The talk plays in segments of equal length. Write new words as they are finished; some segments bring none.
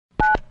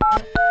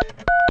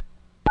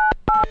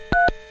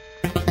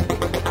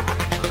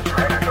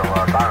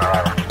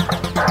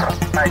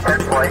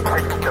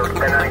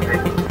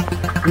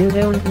You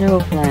don't know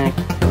flag.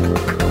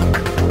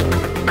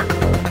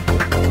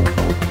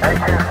 Thank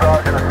you,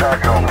 Sergeant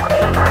Essential.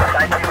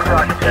 Thank you,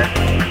 Sergeant.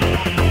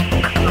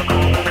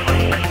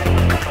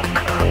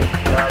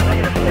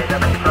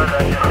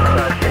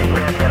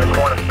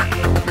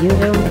 You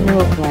don't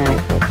know flag.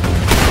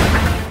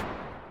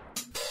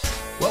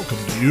 Welcome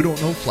to You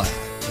Don't Know Flag,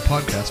 a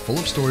podcast full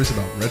of stories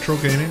about retro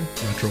gaming,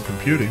 retro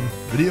computing,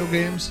 video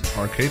games,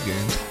 arcade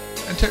games,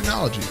 and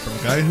technology from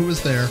a guy who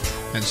was there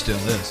and still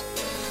is.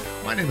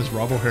 My name is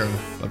Rob O'Hara,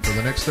 but for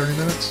the next 30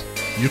 minutes,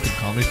 you can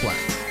call me Flag.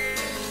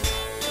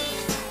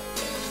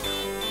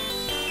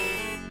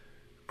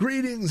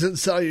 Greetings and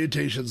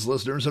salutations,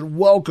 listeners, and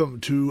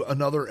welcome to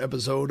another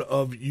episode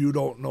of You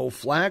Don't Know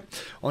Flag.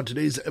 On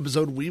today's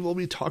episode, we will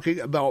be talking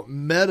about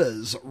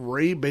Meta's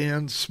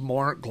Ray-Ban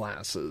smart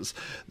glasses.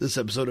 This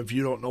episode of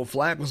You Don't Know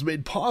Flag was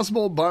made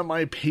possible by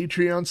my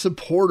Patreon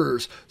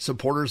supporters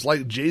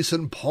like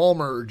Jason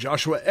Palmer,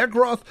 Joshua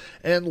Eckroth,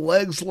 and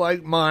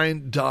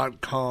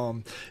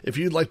LegsLikeMine.com. If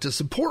you'd like to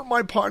support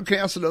my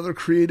podcast and other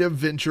creative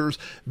ventures,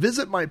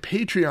 visit my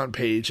Patreon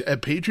page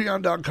at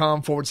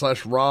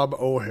patreon.com/Rob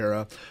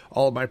O'Hara.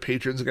 All of my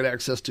patrons get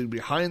access to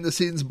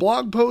behind-the-scenes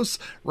blog posts,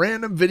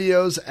 random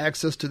videos,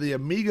 access to the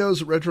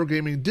Amigos Retro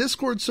Gaming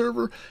Discord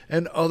server,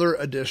 and other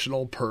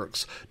additional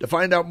perks. To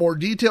find out more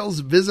details,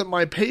 visit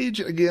my page.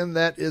 Again,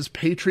 that is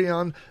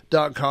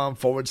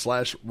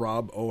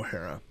patreon.com/Rob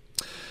O'Hara.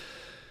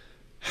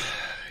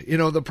 You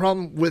know, the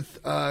problem with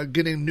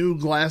getting new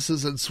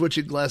glasses and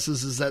switching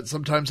glasses is that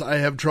sometimes I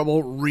have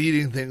trouble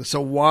reading things.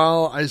 So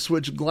while I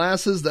switch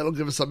glasses, that'll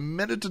give us a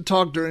minute to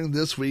talk during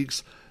this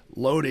week's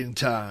Loading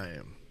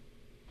Time.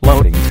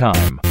 Loading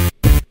time.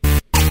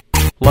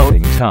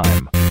 Loading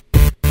time.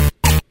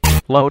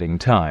 Loading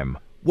time.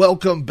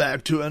 Welcome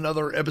back to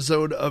another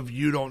episode of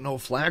You Don't Know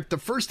Flack. The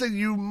first thing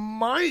you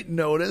might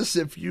notice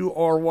if you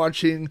are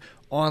watching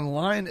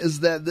online is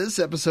that this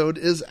episode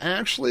is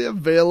actually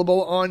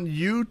available on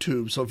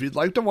YouTube. So if you'd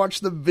like to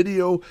watch the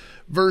video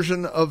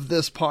version of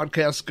this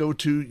podcast, go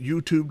to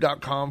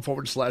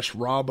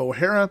youtube.com/Rob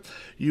O'Hara.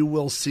 You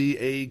will see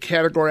a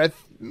category.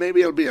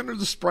 Maybe it'll be under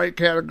the Sprite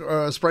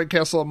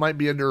Castle. It might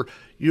be under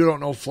You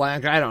Don't Know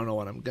Flag. I don't know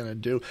what I'm going to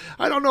do.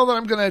 I don't know that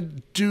I'm going to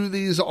do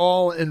these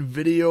all in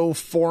video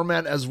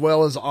format as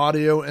well as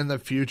audio in the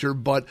future.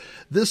 But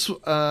this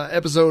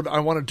episode, I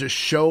wanted to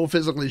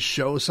physically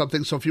show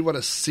something. So if you want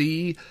to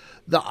see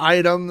the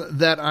item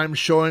that I'm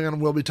showing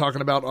and we'll be talking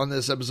about on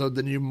this episode,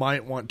 then you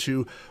might want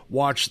to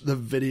watch the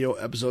video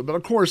episode. But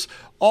of course,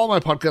 all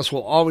my podcasts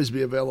will always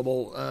be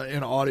available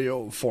in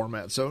audio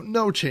format. So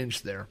no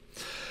change there.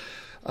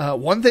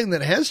 One thing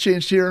that has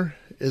changed here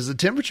is the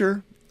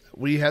temperature.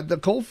 We had the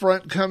cold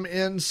front come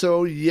in,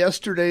 so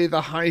yesterday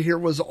the high here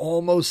was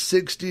almost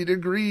 60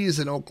 degrees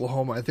in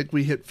Oklahoma. I think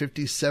we hit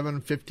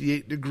 57,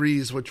 58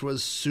 degrees, which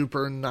was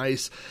super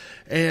nice.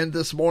 And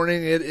this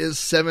morning it is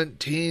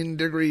 17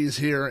 degrees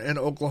here in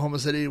Oklahoma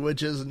City,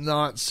 which is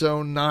not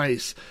so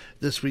nice.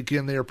 This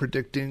weekend they are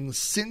predicting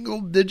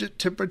single-digit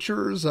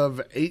temperatures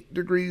of 8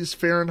 degrees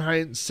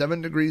Fahrenheit, 7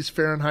 degrees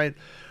Fahrenheit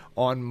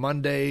on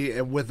Monday,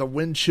 and with a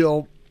wind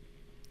chill,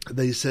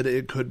 they said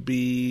it could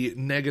be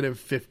negative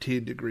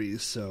 15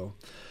 degrees. So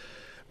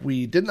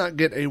we did not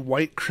get a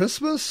white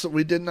Christmas.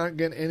 We did not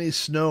get any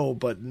snow,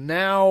 but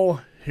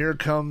now here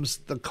comes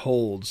the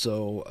cold.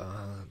 So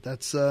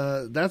that's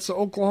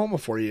Oklahoma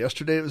for you.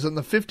 Yesterday it was in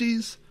the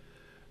 50s.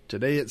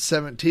 Today it's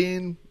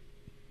 17.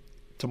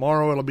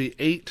 Tomorrow it'll be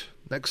 8.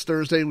 Next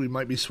Thursday we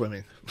might be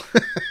swimming.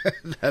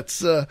 That's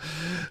the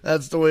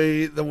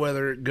way the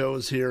weather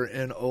goes here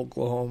in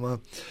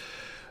Oklahoma.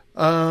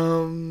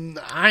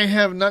 I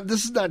have not,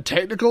 this is not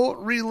technical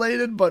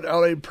related, but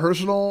on a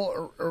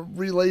personal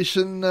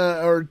relation,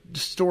 or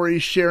story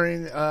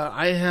sharing,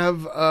 I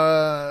have,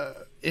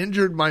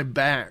 injured my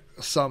back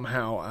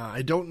somehow.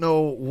 I don't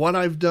know what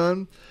I've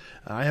done.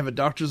 I have a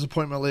doctor's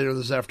appointment later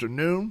this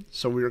afternoon,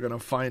 so we are going to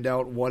find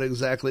out what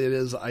exactly it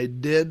is I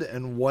did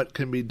and what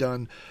can be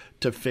done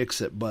to fix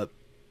it. But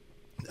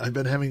I've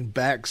been having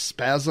back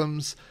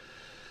spasms.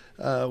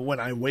 When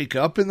I wake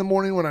up in the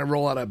morning, when I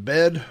roll out of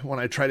bed, when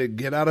I try to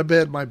get out of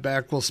bed, my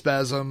back will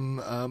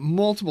spasm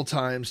multiple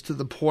times to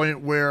the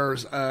point where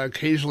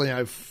occasionally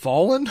I've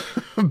fallen,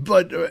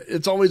 but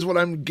it's always when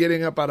I'm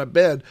getting up out of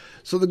bed.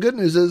 So the good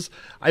news is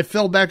I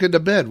fell back into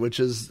bed,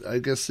 which is, I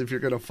guess if you're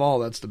going to fall,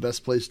 that's the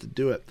best place to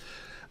do it.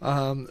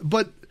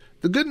 But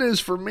the good news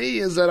for me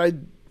is that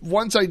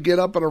once I get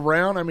up and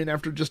around, I mean,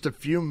 after just a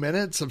few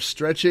minutes of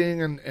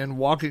stretching and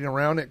walking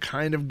around, it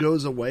kind of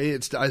goes away.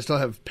 I still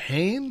have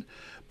pain,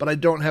 but I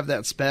don't have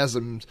that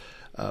spasm.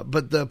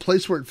 But the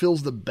place where it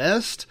feels the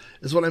best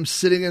is when I'm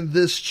sitting in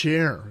this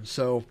chair.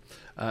 So,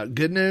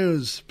 good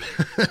news,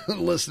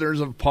 listeners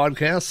of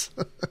podcasts.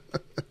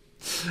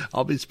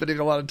 I'll be spending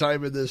a lot of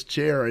time in this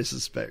chair, I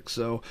suspect.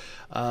 So,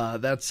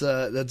 that's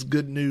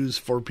good news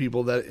for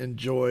people that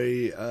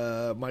enjoy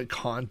my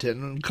content.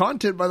 And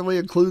content, by the way,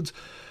 includes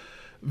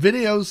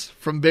videos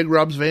from Big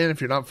Rob's Van. If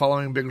you're not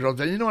following Big Rob's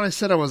Van, you know what, I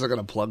said I wasn't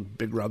going to plug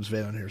Big Rob's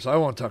Van on here, so I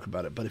won't talk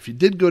about it. But if you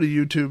did go to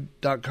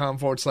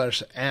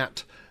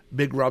youtube.com/@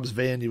 Big Rob's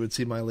Van, you would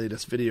see my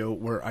latest video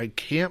where I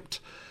camped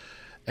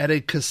at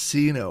a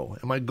casino.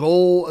 And my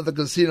goal of the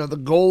casino, the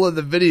goal of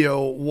the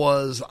video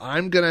was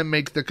I'm going to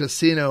make the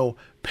casino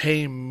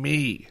pay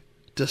me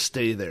to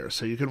stay there.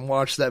 So you can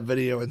watch that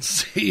video and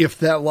see if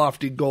that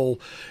lofty goal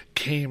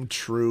came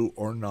true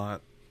or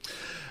not.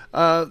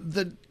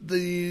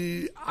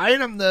 The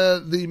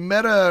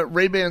Meta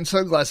Ray-Ban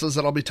sunglasses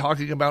that I'll be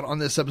talking about on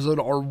this episode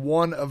are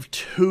one of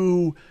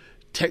two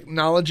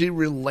technology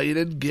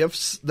related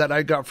gifts that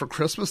I got for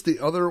Christmas. The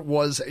other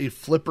was a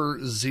Flipper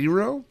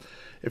Zero.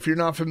 If you're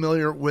not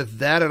familiar with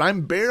that, and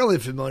I'm barely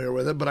familiar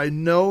with it, but I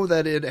know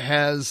that it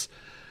has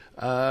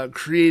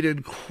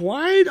created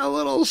quite a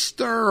little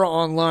stir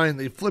online.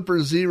 The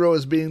Flipper Zero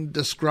is being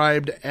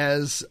described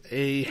as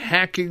a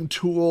hacking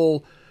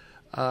tool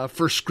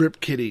for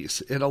script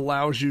kiddies. It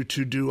allows you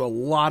to do a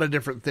lot of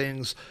different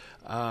things,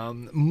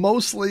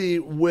 mostly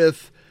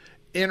with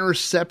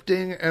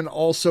intercepting and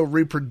also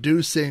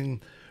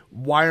reproducing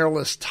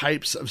wireless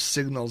types of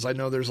signals. I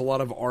know there's a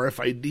lot of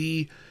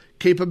RFID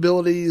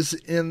capabilities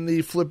in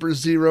the Flipper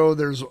Zero.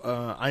 There's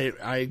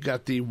I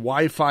got the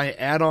Wi-Fi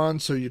add-on,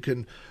 so you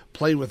can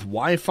play with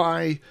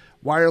Wi-Fi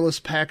wireless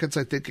packets.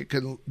 I think it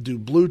can do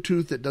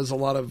Bluetooth. It does a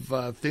lot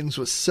of things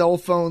with cell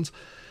phones.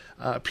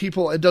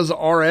 It does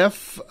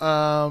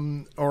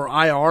RF or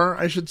IR,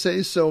 I should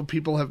say. So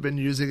people have been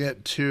using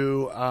it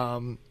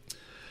to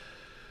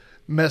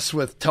mess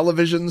with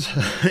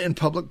televisions in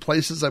public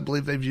places. I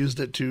believe they've used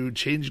it to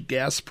change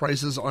gas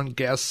prices on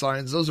gas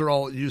signs. Those are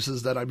all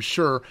uses that I'm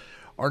sure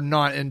are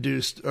not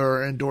induced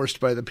or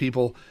endorsed by the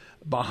people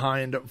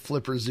behind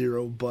Flipper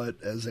Zero.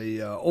 But as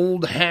a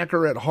old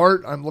hacker at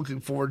heart, I'm looking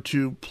forward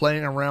to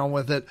playing around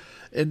with it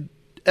in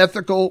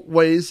ethical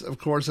ways, of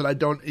course, and I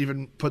don't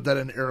even put that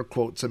in air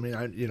quotes. I mean,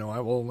 I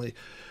will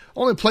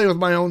only play with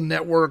my own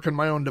network and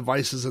my own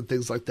devices and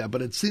things like that.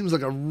 But it seems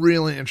like a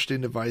really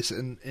interesting device,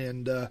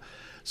 and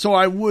so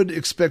I would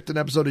expect an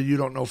episode of You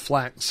Don't Know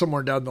Flack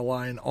somewhere down the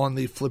line on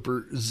the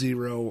Flipper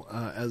Zero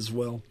as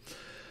well.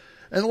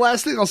 And the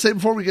last thing I'll say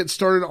before we get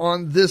started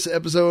on this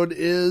episode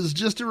is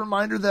just a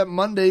reminder that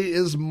Monday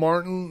is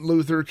Martin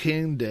Luther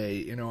King Day.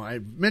 You know, I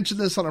mentioned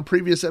this on a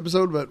previous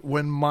episode, but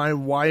when my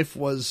wife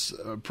was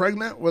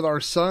pregnant with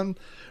our son,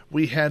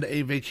 we had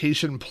a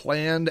vacation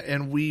planned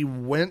and we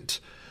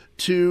went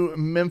to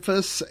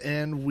Memphis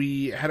and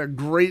we had a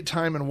great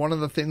time. And one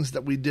of the things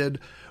that we did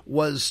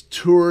was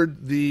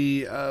toured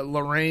the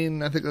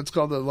Lorraine, I think that's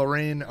called the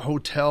Lorraine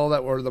Hotel,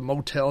 or the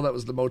motel. That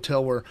was the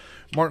motel where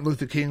Martin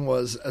Luther King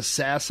was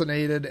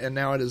assassinated, and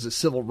now it is a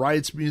civil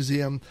rights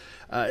museum.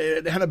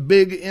 It had a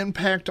big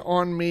impact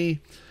on me,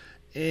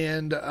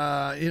 and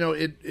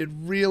it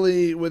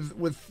really,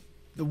 with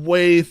the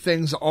way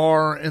things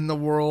are in the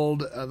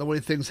world, the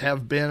way things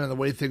have been, and the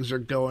way things are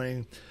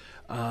going,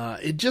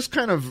 it just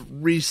kind of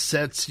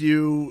resets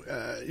you,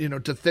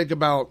 to think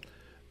about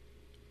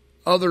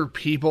other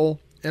people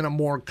in a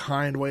more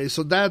kind way.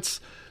 So that's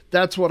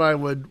what I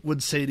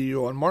would say to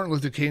you on Martin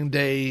Luther King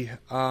Day.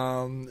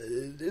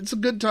 It's a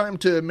good time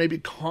to maybe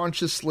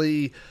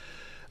consciously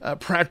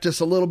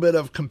practice a little bit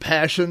of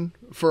compassion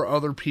for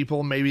other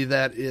people. Maybe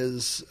that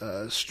is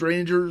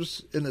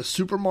strangers in the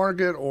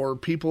supermarket or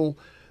people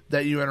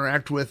that you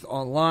interact with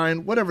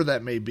online, whatever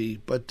that may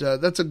be. But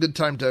that's a good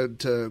time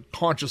to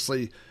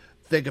consciously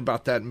think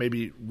about that and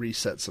maybe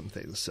reset some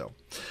things. So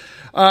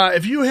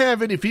if you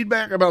have any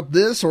feedback about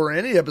this or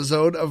any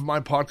episode of my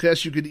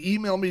podcast, you can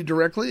email me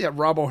directly at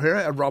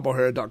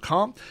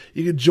robohara@robohara.com.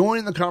 You can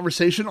join the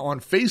conversation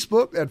on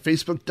Facebook at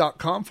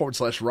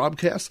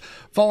facebook.com/Robcast.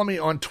 Follow me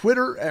on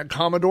Twitter at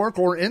Commodork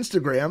or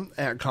Instagram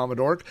at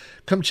Commodork.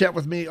 Come chat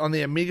with me on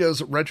the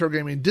Amigos Retro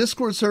Gaming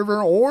Discord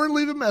server or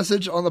leave a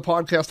message on the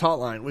podcast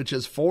hotline, which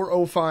is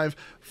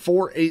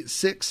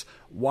 405-486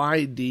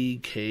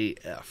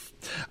 YDKF.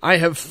 I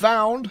have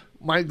found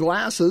my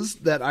glasses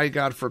that I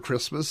got for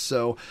Christmas.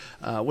 So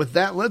with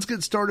that, let's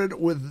get started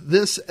with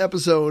this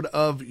episode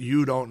of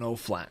You Don't Know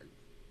Flack.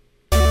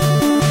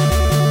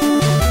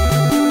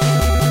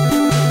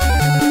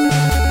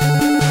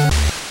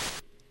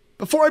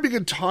 Before I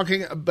begin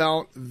talking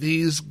about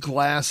these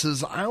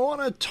glasses, I want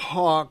to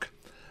talk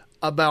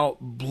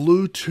about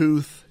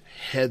Bluetooth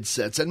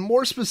headsets, and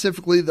more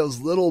specifically, those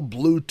little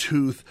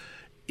Bluetooth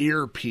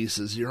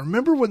earpieces. You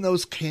remember when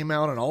those came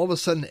out and all of a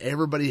sudden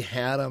everybody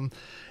had them,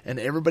 and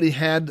everybody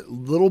had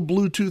little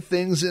Bluetooth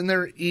things in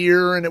their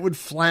ear and it would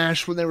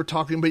flash when they were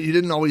talking, but you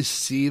didn't always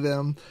see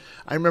them.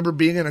 I remember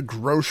being in a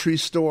grocery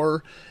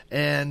store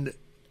and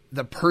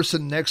the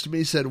person next to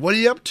me said, "What are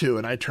you up to?"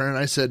 And I turned and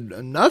I said,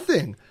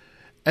 "Nothing."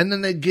 And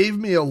then they gave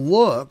me a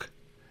look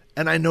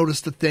and I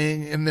noticed the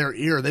thing in their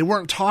ear. They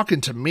weren't talking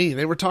to me.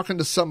 They were talking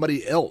to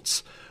somebody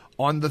else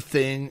on the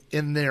thing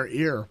in their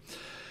ear.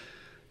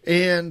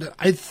 And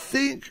I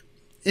think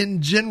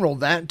in general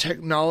that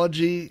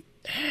technology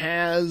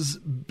has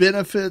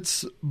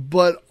benefits,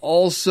 but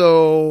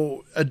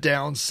also a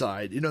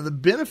downside. You know, the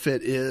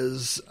benefit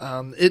is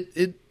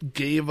it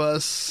gave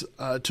us,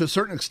 to a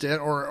certain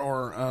extent,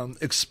 or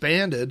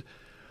expanded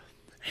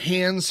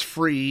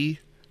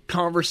hands-free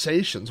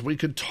conversations. We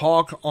could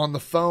talk on the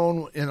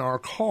phone in our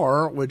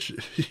car, which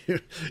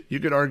you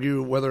could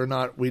argue whether or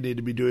not we need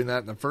to be doing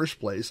that in the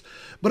first place,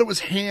 but it was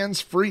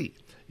hands-free.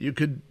 You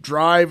could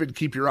drive and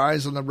keep your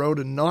eyes on the road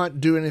and not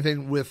do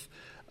anything with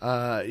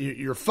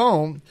your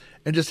phone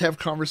and just have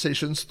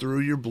conversations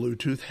through your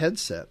Bluetooth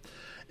headset.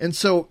 And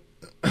so,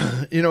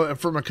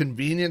 from a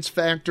convenience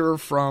factor,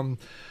 from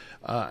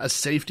a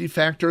safety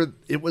factor,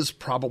 it was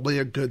probably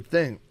a good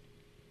thing.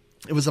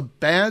 It was a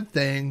bad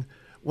thing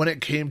when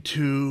it came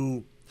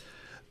to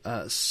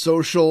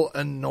social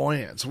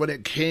annoyance, when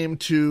it came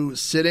to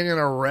sitting in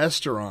a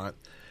restaurant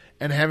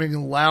and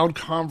having loud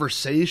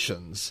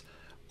conversations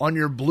on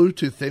your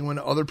Bluetooth thing when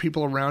other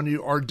people around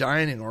you are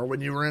dining, or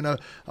when you were in a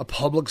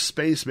public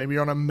space, maybe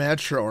you're on a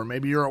metro, or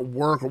maybe you're at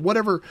work, or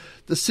whatever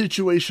the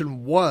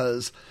situation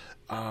was.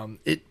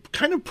 It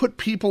kind of put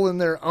people in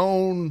their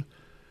own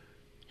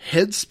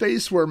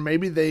headspace where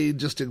maybe they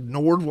just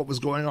ignored what was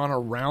going on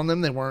around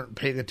them. They weren't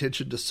paying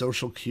attention to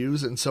social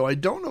cues. And so I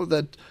don't know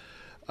that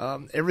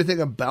everything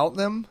about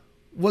them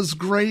was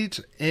great.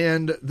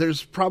 And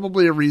there's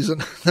probably a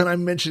reason that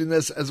I'm mentioning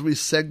this as we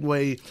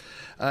segue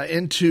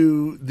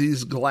into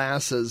these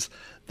glasses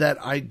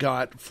that I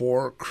got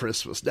for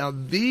Christmas. Now,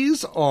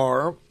 these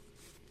are,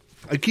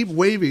 I keep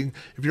waving.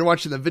 If you're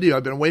watching the video,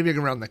 I've been waving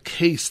around the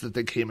case that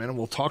they came in, and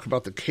we'll talk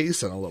about the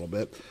case in a little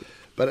bit.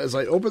 But as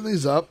I open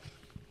these up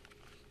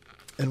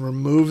and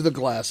remove the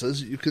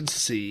glasses, you can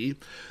see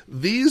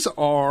these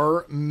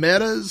are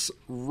Meta's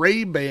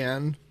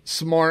Ray-Ban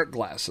smart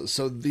glasses.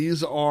 So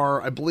these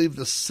are, I believe,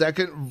 the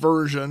second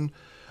version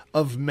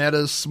of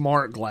Meta's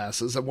smart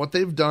glasses. And what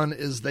they've done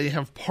is they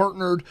have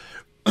partnered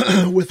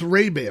with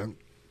Ray-Ban.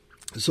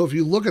 So if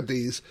you look at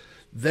these,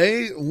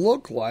 they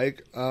look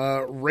like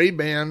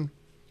Ray-Ban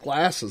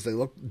glasses. They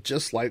look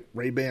just like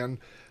Ray-Ban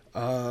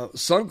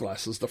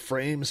sunglasses. The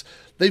frames,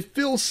 they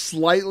feel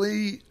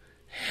slightly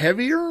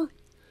heavier.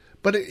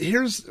 But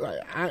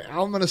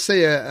I'm going to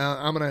say,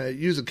 I'm going to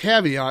use a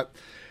caveat.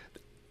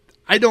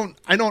 I don't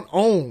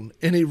own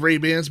any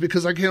Ray-Bans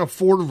because I can't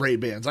afford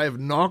Ray-Bans. I have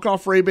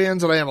knockoff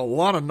Ray-Bans and I have a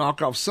lot of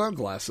knockoff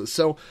sunglasses.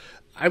 So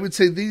I would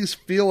say these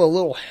feel a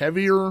little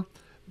heavier,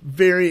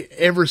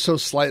 ever so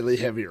slightly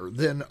heavier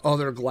than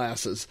other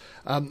glasses.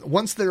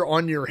 Once they're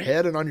on your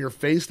head and on your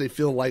face, they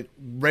feel like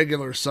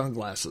regular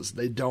sunglasses.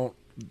 It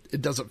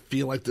doesn't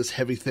feel like this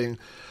heavy thing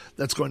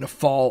that's going to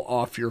fall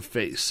off your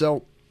face.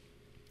 So,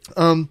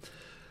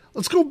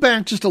 let's go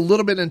back just a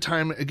little bit in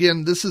time.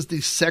 Again, this is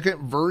the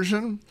second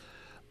version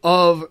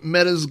of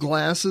Meta's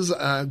glasses.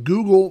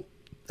 Google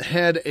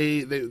had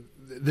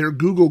their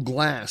Google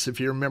Glass, if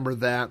you remember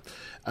that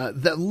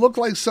looked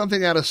like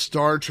something out of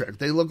Star Trek.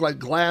 They looked like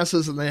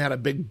glasses, and they had a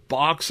big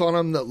box on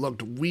them that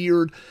looked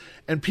weird,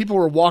 and people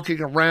were walking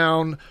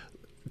around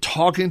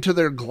talking to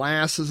their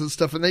glasses and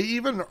stuff, and they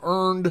even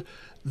earned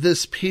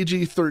this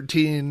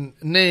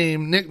PG-13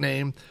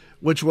 nickname,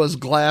 which was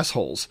glass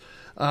holes.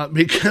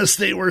 Because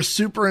they were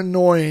super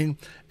annoying,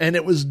 and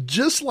it was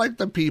just like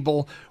the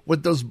people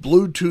with those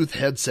Bluetooth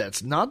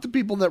headsets. Not the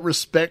people that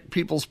respect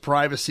people's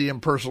privacy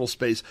and personal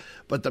space,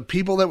 but the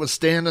people that would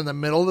stand in the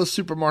middle of the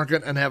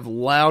supermarket and have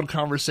loud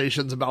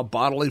conversations about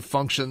bodily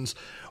functions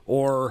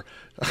or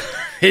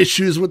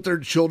issues with their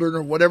children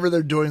or whatever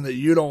they're doing that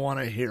you don't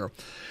want to hear.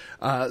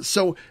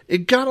 So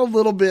it got a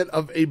little bit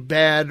of a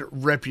bad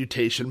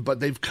reputation, but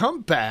they've come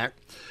back.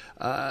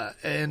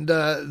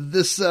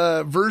 This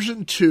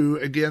version 2,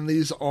 again,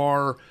 these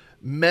are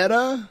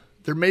Meta.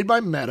 They're made by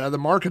Meta. They're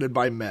marketed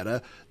by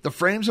Meta. The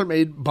frames are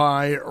made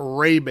by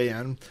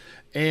Ray-Ban.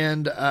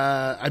 And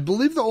I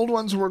believe the old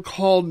ones were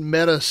called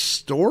Meta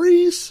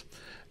Stories.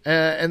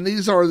 And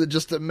these are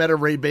just the Meta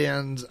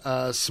Ray-Ban's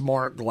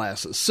smart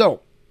glasses.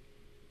 So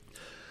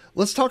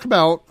let's talk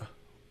about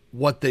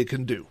what they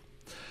can do.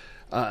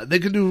 They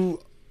can do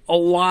a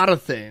lot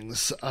of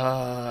things,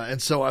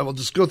 and so I will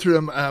just go through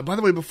them. By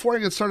the way, before I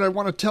get started, I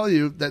want to tell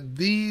you that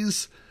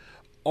these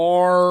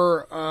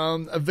are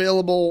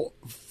available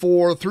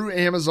through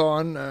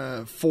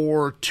Amazon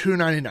for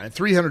 $299,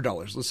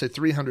 $300. Let's say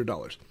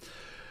 $300.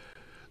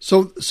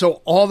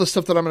 So all the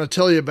stuff that I'm going to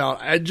tell you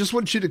about, I just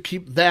want you to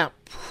keep that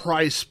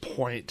price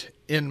point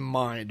in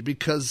mind,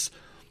 because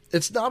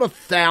it's not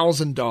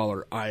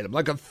 $1,000 item.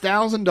 Like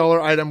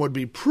 $1,000 item would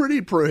be pretty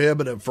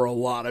prohibitive for a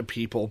lot of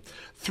people.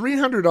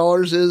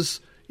 $300 is,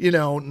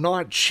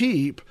 not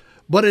cheap,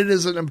 but it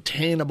is an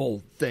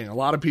obtainable thing. A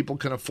lot of people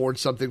can afford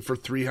something for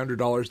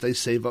 $300. They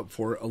save up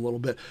for it a little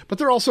bit, but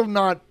they're also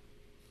not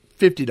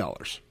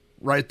 $50,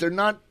 right? They're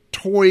not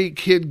toy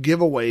kid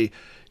giveaway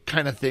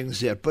kind of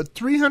things yet, but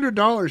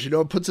 $300,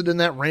 it puts it in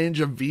that range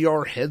of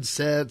VR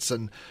headsets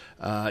and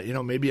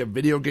maybe a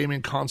video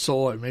gaming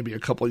console, or maybe a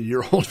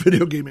couple-year-old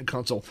video gaming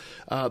console.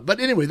 But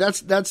anyway,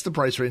 that's the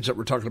price range that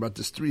we're talking about,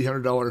 this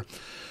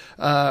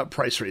 $300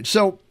 price range.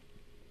 So,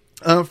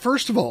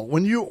 first of all,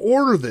 when you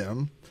order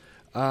them,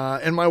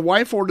 and my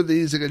wife ordered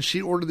these, again, she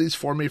ordered these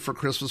for me for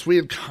Christmas. We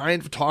had kind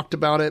of talked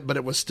about it, but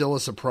it was still a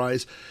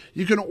surprise.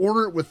 You can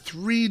order it with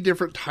 3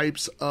 different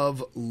types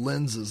of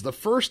lenses. The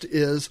first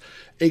is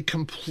a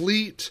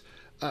complete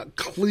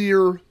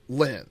clear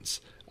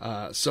lens.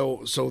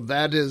 So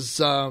that is,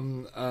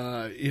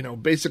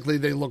 basically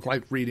they look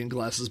like reading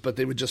glasses, but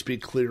they would just be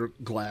clear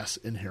glass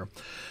in here.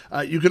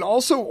 You can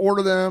also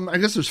order them. I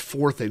guess there's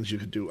 4 things you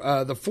could do.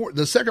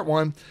 The second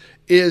one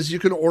is you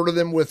can order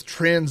them with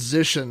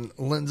transition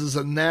lenses,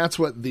 and that's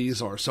what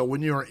these are. So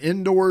when you're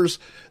indoors,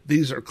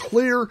 these are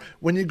clear.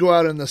 When you go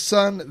out in the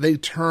sun, they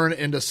turn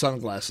into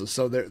sunglasses.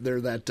 So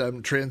they're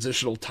that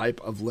transitional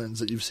type of lens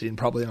that you've seen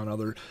probably on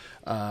other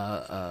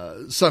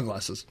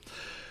sunglasses.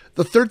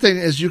 The third thing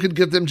is you could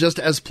get them just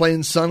as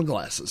plain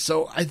sunglasses.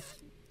 So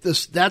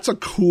that's a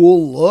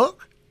cool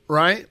look,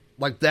 right?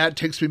 Like that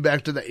takes me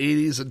back to the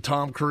 80s and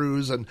Tom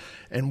Cruise and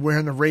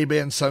wearing the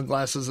Ray-Ban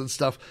sunglasses and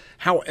stuff.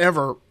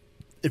 However,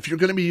 if you're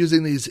going to be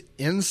using these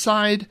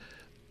inside,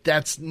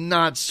 that's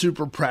not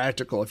super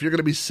practical. If you're going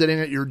to be sitting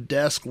at your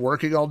desk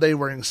working all day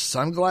wearing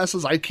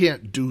sunglasses, I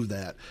can't do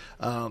that.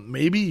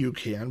 Maybe you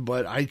can,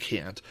 but I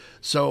can't.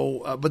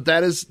 So, but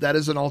that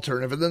is an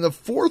alternative. And then the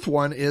fourth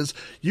one is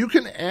you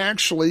can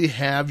actually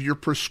have your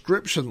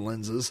prescription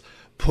lenses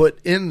put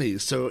in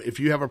these. So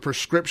if you have a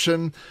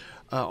prescription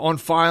on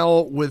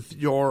file with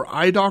your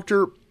eye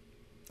doctor,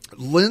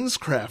 Lens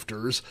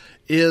Crafters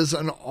is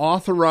an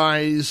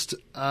authorized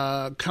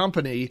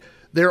company.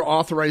 They're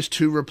authorized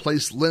to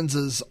replace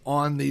lenses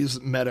on these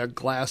Meta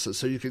glasses.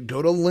 So you can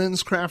go to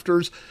Lens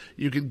Crafters,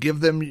 you can give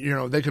them,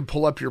 they can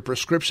pull up your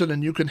prescription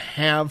and you can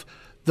have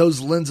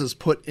those lenses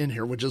put in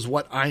here, which is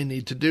what I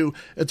need to do.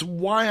 It's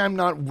why I'm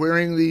not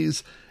wearing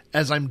these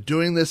as I'm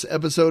doing this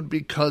episode,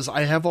 because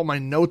I have all my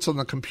notes on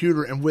the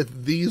computer, and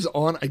with these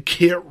on, I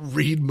can't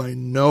read my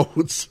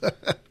notes.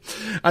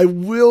 I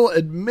will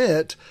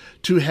admit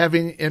to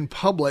having in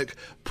public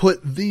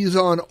put these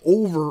on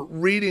over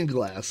reading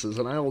glasses,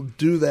 and I will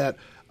do that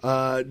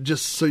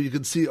just so you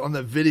can see on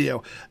the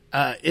video.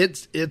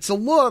 It's a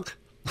look.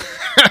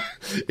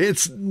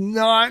 It's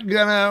not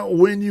gonna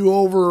win you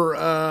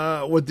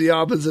over with the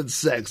opposite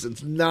sex.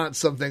 It's not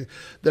something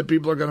that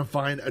people are gonna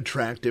find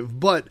attractive,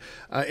 but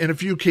in a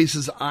few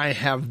cases I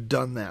have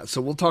done that.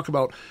 So we'll talk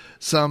about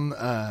some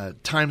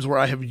times where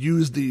I have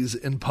used these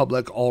in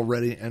public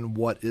already and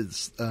what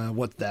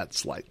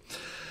that's like.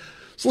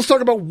 So let's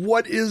talk about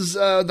what is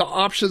the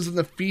options and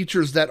the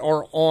features that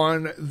are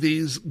on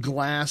these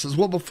glasses.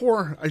 Well,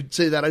 before I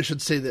say that, I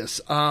should say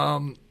this.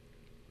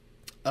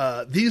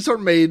 These are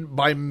made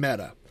by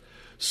Meta.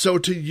 So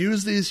to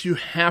use these, you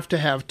have to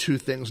have 2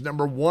 things.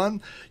 Number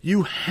 1,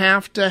 you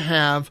have to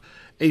have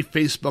a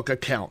Facebook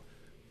account.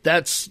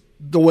 That's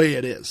the way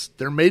it is.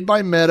 They're made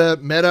by Meta.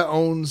 Meta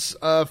owns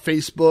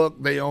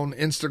Facebook. They own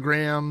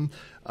Instagram,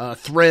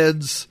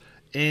 Threads,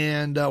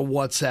 and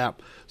WhatsApp.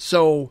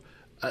 So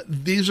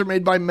these are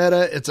made by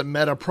Meta. It's a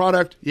Meta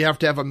product. You have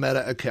to have a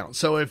Meta account.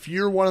 So if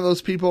you're one of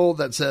those people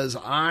that says,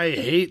 I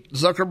hate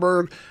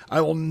Zuckerberg, I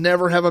will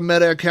never have a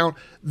Meta account,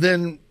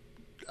 then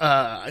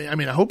I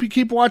hope you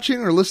keep watching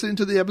or listening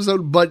to the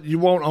episode, but you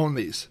won't own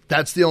these.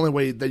 That's the only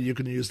way that you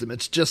can use them.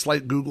 It's just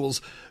like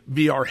Google's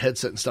VR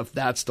headset and stuff.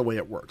 That's the way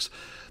it works.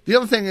 The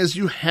other thing is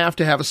you have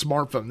to have a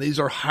smartphone. These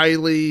are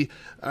highly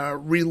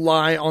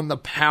rely on the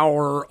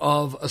power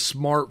of a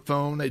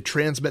smartphone. They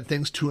transmit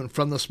things to and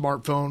from the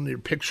smartphone, your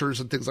pictures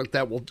and things like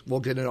that. We'll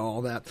get into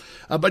all that.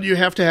 But you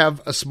have to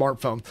have a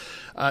smartphone.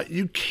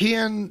 You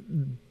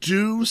can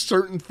do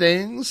certain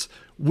things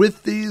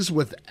with these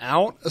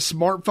without a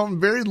smartphone,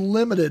 very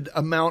limited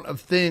amount of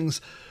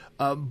things.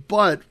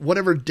 But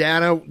whatever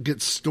data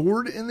gets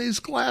stored in these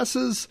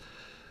glasses,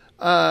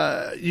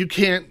 you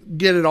can't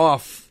get it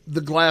off the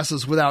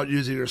glasses without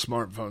using your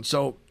smartphone.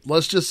 So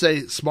let's just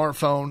say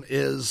smartphone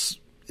is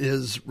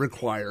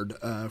required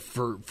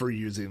for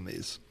using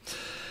these.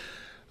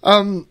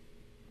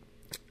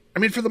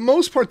 For the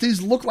most part,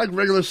 these look like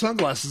regular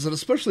sunglasses, and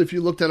especially if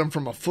you looked at them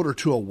from a foot or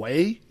 2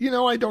 away,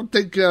 I don't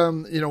think,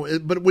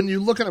 but when you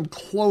look at them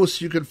close,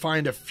 you can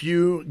find a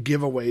few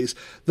giveaways.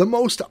 The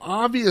most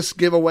obvious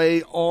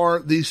giveaway are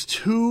these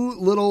 2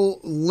 little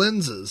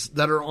lenses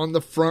that are on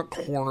the front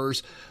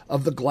corners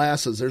of the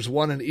glasses. There's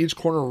one in each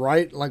corner,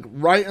 right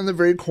in the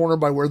very corner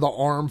by where the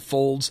arm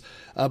folds,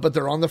 but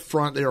they're on the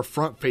front. They are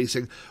front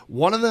facing.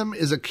 One of them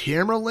is a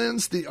camera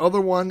lens. The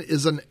other one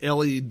is an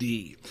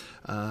LED.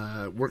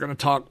 We're going to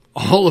talk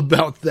all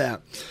about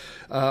that.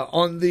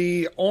 On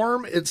the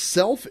arm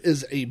itself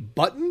is a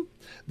button.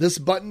 This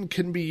button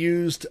can be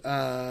used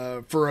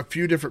for a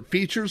few different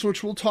features,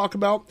 which we'll talk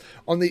about.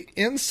 On the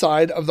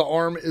inside of the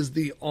arm is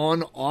the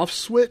on-off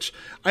switch.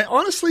 I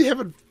honestly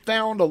haven't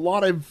found a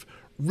lot of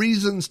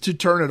reasons to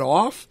turn it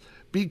off,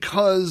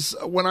 because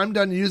when I'm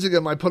done using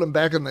them, I put them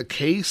back in the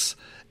case,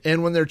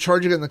 and when they're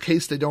charging in the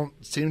case, they don't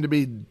seem to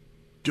be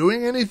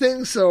doing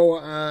anything. So,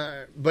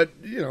 but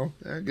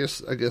I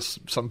guess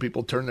some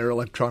people turn their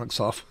electronics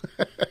off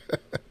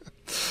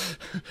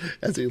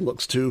as he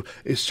looks to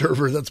a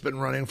server that's been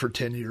running for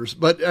 10 years.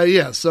 But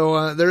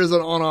so there is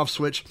an on-off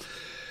switch.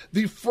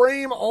 The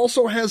frame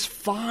also has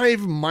 5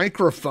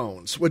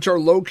 microphones, which are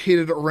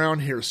located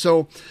around here.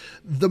 So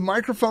the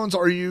microphones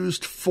are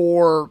used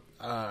for,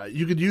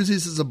 you could use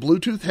these as a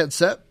Bluetooth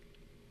headset.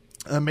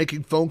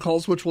 making phone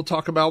calls, which we'll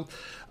talk about,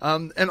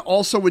 and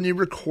also when you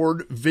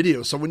record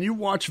video. So when you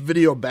watch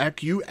video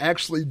back, you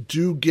actually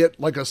do get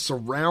like a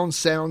surround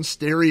sound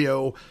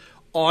stereo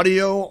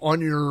audio on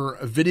your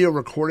video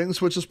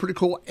recordings, which is pretty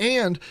cool,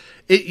 and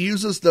it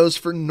uses those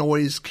for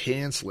noise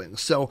canceling.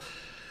 So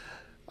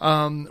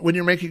when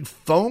you're making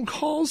phone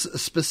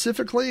calls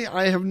specifically,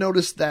 I have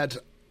noticed that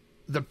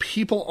the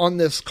people on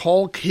this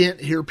call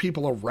can't hear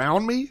people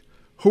around me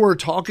who are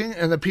talking,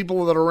 and the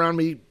people that are around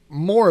me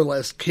more or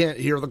less can't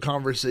hear the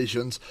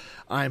conversations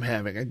I'm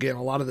having. Again,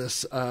 a lot of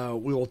this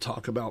we will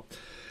talk about.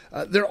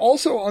 There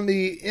also on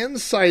the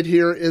inside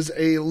here is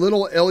a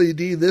little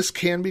LED. This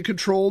can be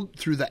controlled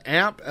through the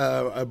app,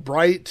 a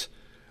bright,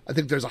 I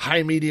think there's a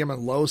high, medium,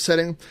 and low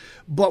setting.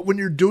 But when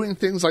you're doing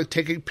things like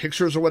taking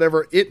pictures or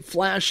whatever, it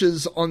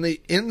flashes on the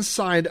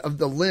inside of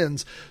the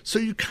lens. So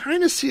you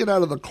kind of see it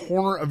out of the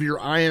corner of your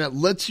eye, and it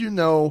lets you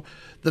know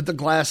that the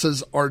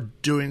glasses are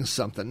doing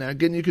something. Now,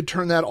 again, you could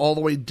turn that all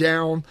the way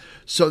down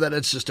so that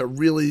it's just a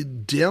really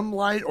dim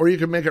light, or you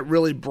can make it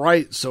really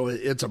bright so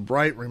it's a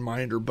bright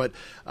reminder. But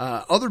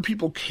other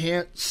people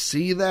can't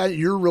see that.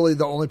 You're really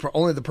the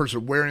only the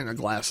person wearing the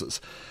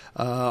glasses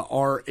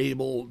are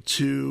able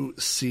to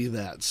see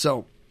that.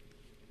 So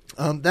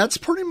that's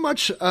pretty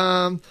much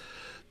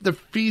the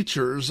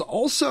features.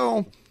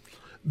 Also,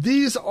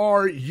 these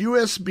are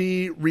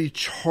USB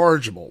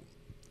rechargeable.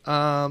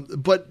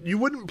 But you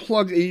wouldn't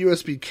plug a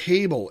USB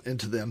cable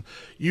into them.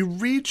 You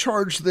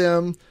recharge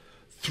them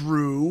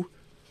through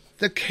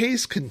the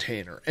case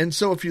container. And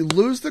so if you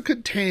lose the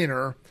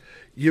container,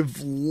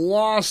 you've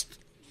lost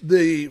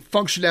the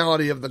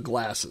functionality of the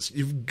glasses.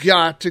 You've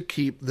got to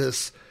keep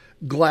this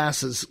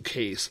glasses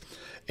case.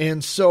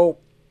 And so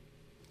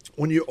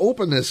when you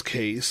open this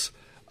case,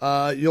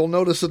 you'll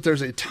notice that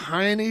there's a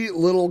tiny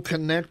little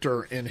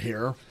connector in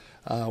here,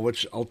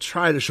 which I'll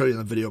try to show you in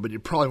the video, but you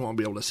probably won't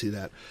be able to see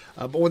that.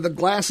 But when the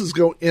glasses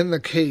go in the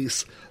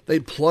case, they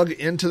plug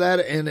into that,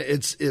 and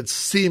it's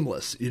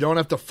seamless. You don't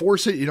have to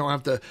force it. You don't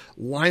have to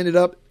line it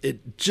up.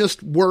 It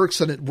just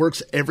works, and it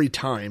works every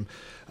time.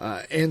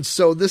 And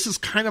so this is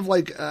kind of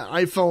like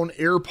iPhone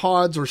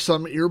AirPods or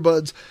some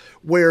earbuds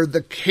where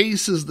the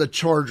case is the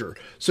charger.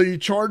 So you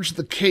charge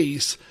the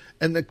case,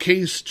 and the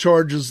case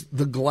charges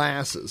the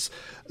glasses.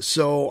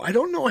 So I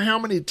don't know how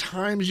many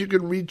times you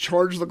can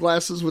recharge the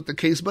glasses with the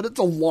case, but it's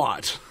a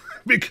lot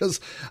because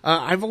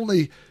I've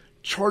only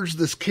charged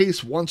this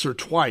case once or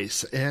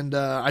twice, and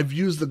I've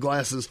used the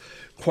glasses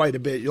quite a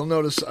bit. You'll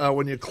notice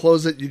when you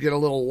close it, you get a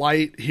little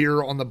light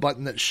here on the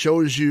button that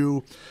shows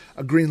you,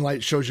 a green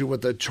light shows you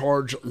what the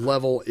charge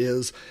level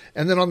is.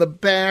 And then on the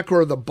back,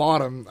 or the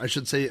bottom, I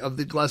should say, of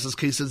the glasses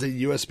case is a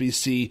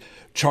USB-C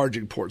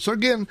charging port. So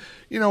again,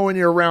 you know, when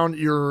you're around,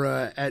 you're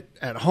at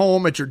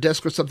home, at your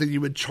desk or something, you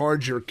would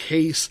charge your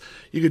case.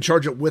 You could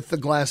charge it with the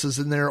glasses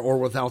in there or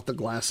without the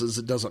glasses.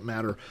 It doesn't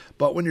matter.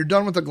 But when you're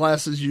done with the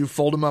glasses, you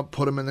fold them up,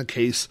 put them in the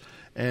case,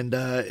 and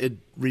it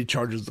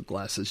recharges the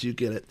glasses. You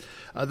get it.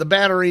 The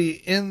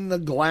battery in the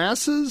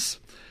glasses,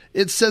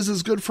 it says,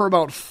 is good for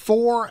about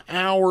 4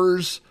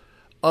 hours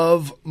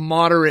of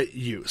moderate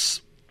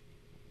use.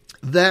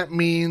 That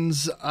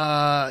means,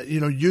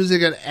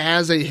 using it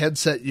as a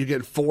headset, you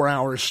get 4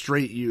 hours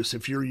straight use.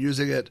 If you're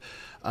using it,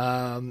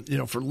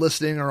 for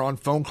listening or on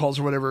phone calls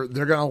or whatever,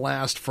 they're going to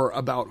last for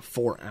about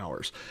 4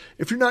 hours.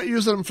 If you're not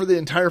using them for the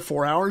entire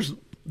 4 hours,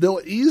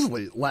 they'll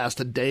easily last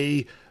a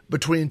day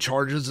between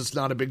charges. It's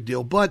not a big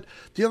deal. But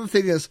the other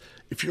thing is,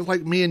 if you're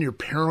like me and you're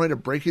paranoid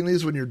of breaking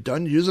these, when you're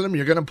done using them,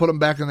 you're going to put them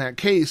back in that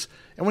case.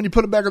 And when you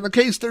put them back in the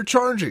case, they're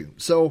charging.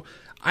 So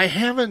I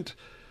haven't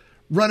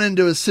run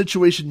into a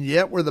situation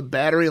yet where the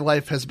battery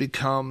life has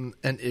become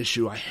an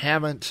issue. I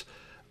haven't,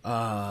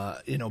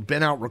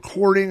 been out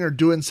recording or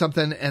doing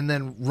something and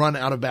then run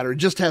out of battery. It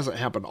just hasn't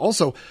happened.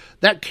 Also,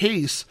 that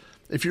case,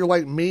 if you're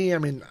like me, I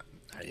mean,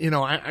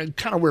 I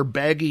kind of wear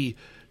baggy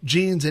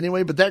jeans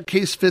anyway, but that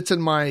case fits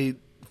in my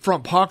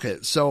front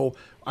pocket. So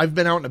I've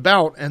been out and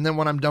about, and then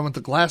when I'm done with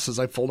the glasses,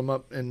 I fold them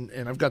up and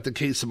I've got the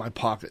case in my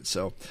pocket.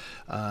 So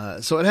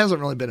it hasn't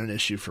really been an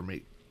issue for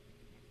me.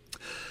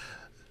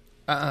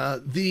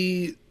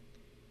 The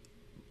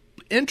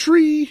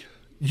entry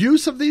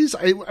use of these,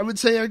 I would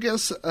say, I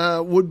guess,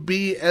 would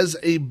be as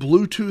a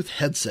Bluetooth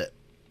headset.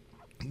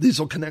 These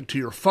will connect to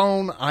your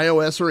phone,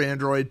 iOS or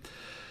Android,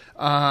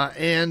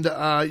 and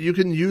you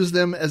can use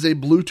them as a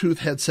Bluetooth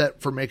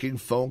headset for making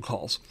phone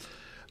calls.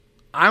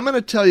 I'm going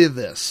to tell you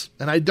this,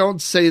 and I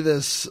don't say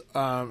this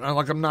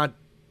like I'm not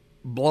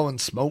blowing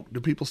smoke. Do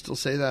people still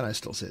say that? I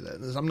still say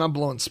that. I'm not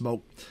blowing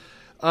smoke.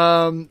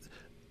 It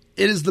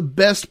is the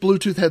best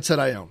Bluetooth headset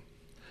I own.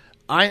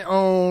 I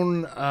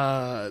own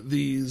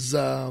these.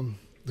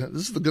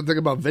 This is the good thing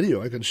about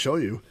video. I can show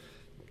you.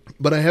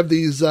 But I have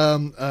these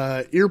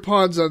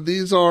earpods.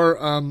 These are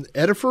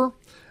Edifer.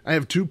 I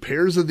have 2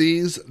 pairs of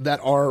these that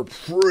are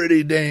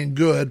pretty dang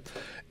good.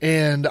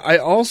 And I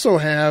also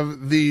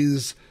have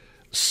these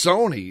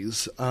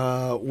Sonys,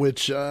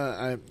 which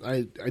I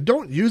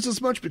don't use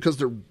as much because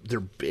they're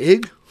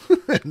big.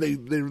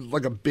 They're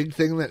like a big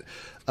thing that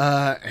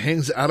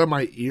hangs out of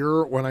my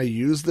ear when I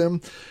use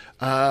them.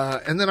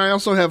 And then I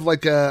also have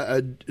like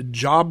a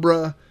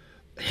Jabra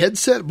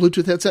headset,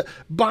 Bluetooth headset.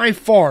 By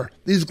far,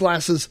 these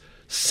glasses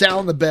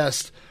sound the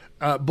best,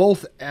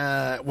 both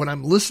when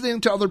I'm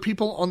listening to other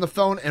people on the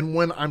phone and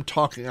when I'm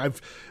talking.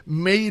 I've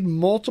made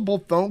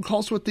multiple phone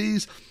calls with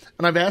these,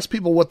 and I've asked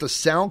people what the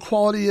sound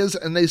quality is,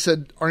 and they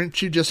said,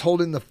 aren't you just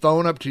holding the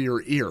phone up to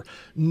your ear?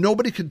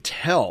 Nobody could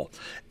tell.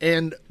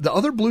 And the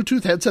other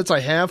Bluetooth headsets I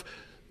have,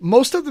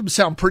 most of them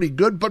sound pretty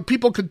good, but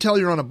people could tell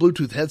you're on a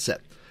Bluetooth headset.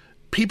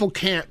 People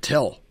can't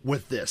tell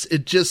with this.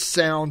 It just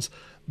sounds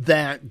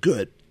that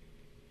good.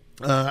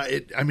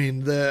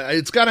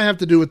 It's got to have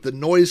to do with the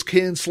noise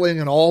canceling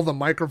and all the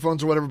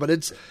microphones or whatever, but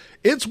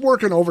it's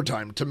working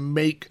overtime to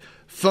make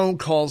phone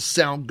calls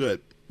sound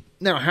good.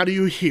 Now, how do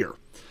you hear?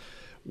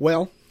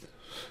 Well,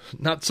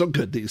 not so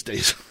good these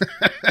days.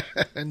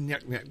 And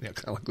yuck, yuck,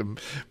 yuck. I like to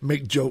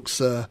make jokes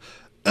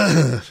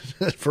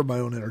for my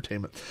own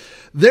entertainment.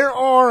 There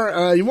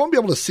are, you won't be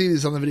able to see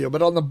these on the video,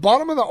 but on the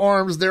bottom of the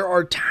arms, there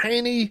are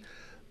tiny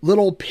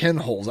little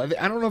pinholes. I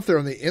don't know if they're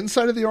on the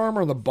inside of the arm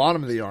or on the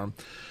bottom of the arm.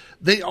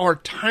 They are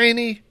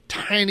tiny,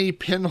 tiny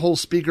pinhole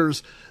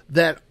speakers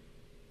that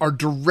are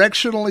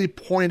directionally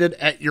pointed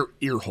at your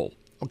ear hole.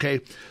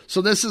 Okay,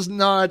 so this is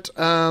not,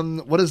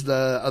 what is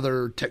the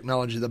other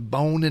technology? The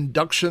bone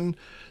induction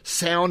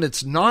sound.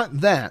 It's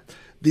not that.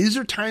 These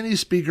are tiny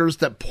speakers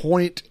that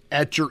point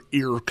at your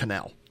ear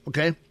canal.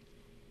 Okay.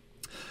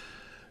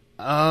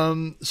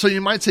 So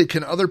you might say,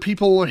 can other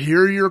people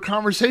hear your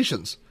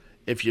conversations?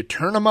 If you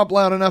turn them up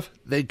loud enough,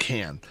 they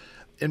can.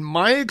 In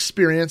my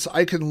experience,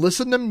 I can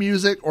listen to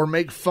music or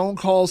make phone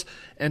calls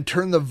and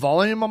turn the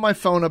volume on my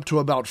phone up to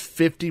about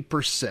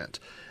 50%.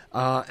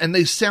 And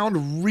they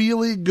sound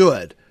really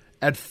good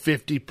at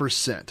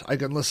 50%. I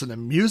can listen to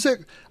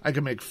music, I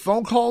can make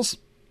phone calls,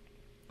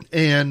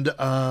 and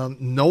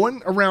no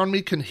one around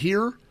me can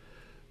hear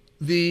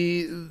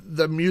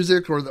the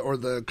music or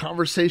the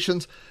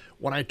conversations.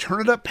 When I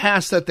turn it up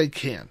past that, they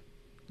can.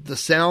 The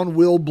sound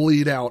will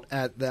bleed out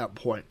at that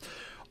point.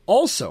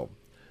 Also,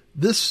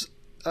 the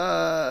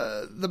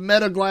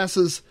Meta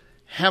glasses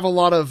have a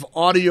lot of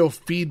audio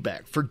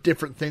feedback for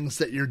different things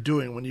that you're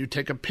doing. When you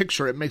take a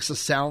picture, it makes a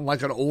sound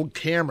like an old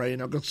camera,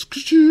 it goes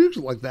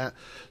like that.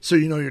 So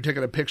you know you're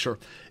taking a picture.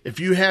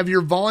 If you have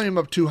your volume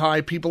up too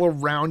high, people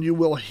around you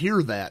will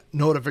hear that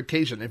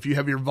notification. If you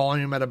have your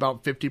volume at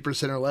about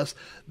 50% or less,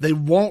 they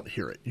won't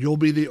hear it. You'll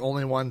be the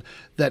only one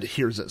that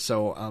hears it.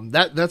 So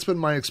that's been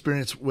my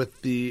experience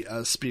with the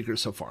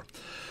speakers so far.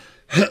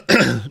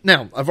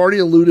 Now, I've already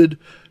alluded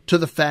to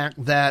the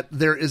fact that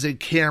there is a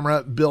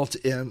camera built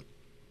in.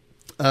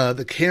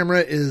 The camera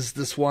is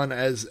this one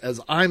as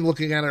I'm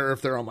looking at it, or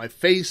if they're on my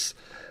face,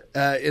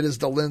 it is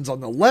the lens on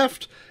the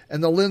left,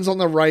 and the lens on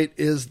the right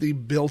is the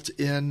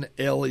built-in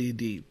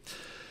LED.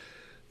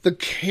 The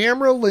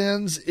camera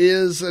lens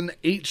is an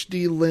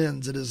HD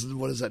lens. It is,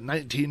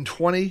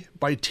 1920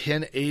 by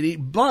 1080,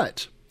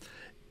 but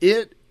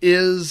it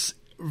is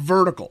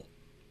vertical.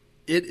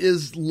 It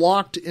is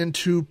locked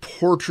into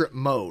portrait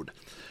mode.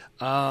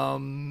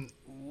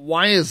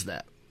 Why is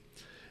that?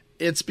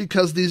 It's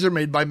because these are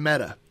made by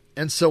Meta.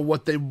 And so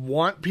what they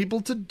want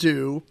people to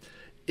do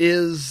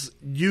is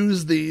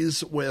use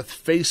these with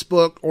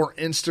Facebook or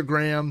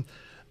Instagram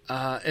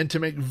and to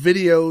make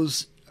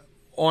videos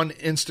on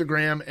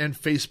Instagram and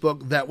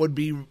Facebook that would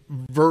be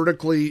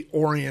vertically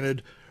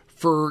oriented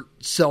for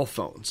cell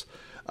phones.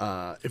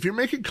 If you're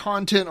making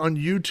content on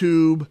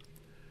YouTube,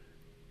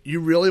 you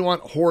really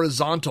want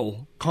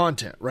horizontal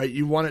content, right?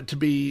 You want it to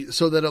be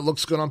so that it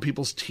looks good on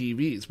people's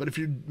TVs. But if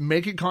you're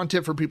making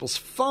content for people's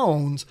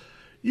phones,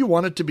 you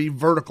want it to be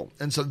vertical.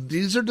 And so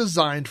these are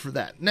designed for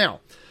that. Now,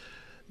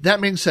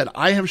 that being said,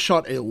 I have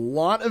shot a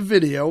lot of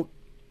video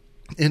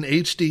in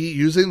HD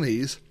using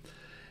these.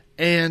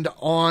 And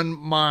on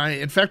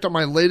my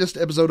latest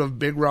episode of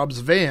Big Rob's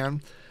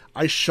Van,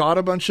 I shot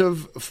a bunch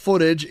of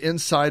footage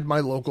inside my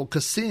local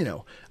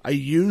casino. I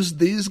used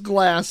these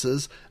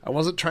glasses. I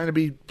wasn't trying to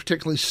be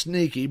particularly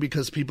sneaky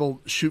because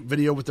people shoot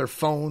video with their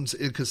phones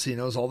in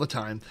casinos all the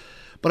time.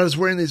 But I was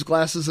wearing these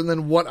glasses, and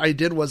then what I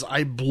did was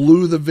I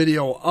blew the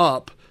video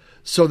up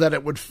so that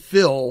it would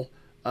fill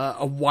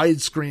a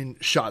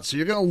widescreen shot. So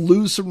you're going to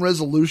lose some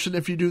resolution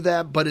if you do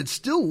that, but it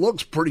still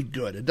looks pretty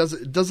good. It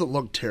doesn't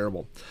look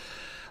terrible.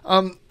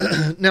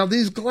 Now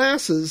these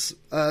glasses,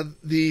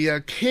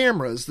 the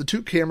cameras, the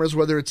two cameras,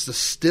 whether it's the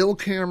still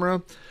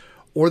camera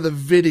or the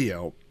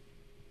video,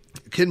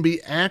 can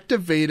be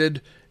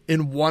activated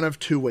in one of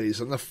two ways.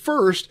 And the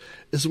first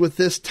is with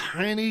this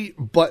tiny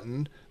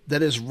button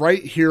that is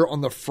right here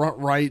on the front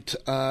right,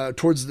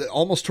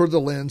 almost toward the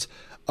lens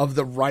of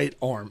the right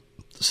arm.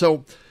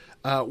 So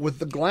with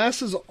the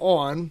glasses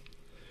on,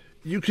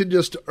 you can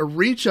just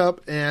reach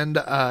up and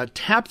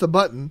tap the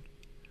button,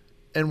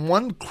 and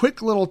one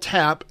quick little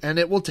tap, and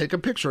it will take a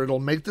picture. It'll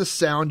make this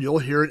sound. You'll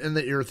hear it in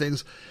the ear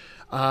things.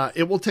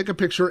 It will take a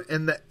picture,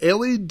 and the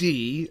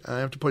LED, I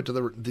have to point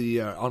to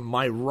the on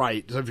my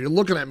right. So if you're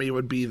looking at me, it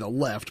would be the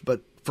left,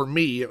 but for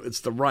me,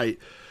 it's the right.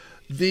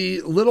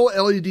 The little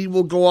LED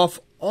will go off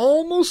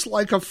almost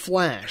like a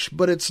flash,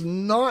 but it's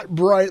not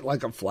bright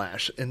like a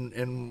flash.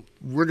 And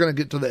we're going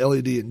to get to the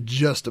LED in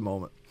just a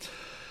moment.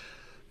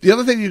 The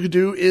other thing you could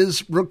do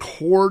is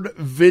record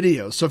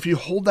video. So if you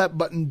hold that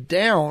button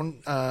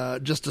down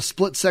just a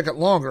split second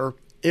longer,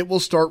 it will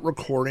start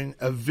recording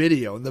a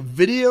video. And the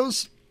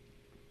videos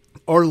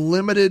are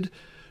limited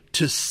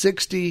to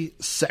 60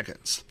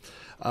 seconds.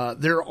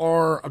 There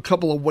are a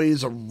couple of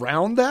ways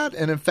around that.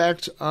 And in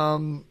fact,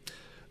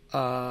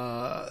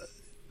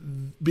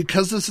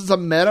 because this is a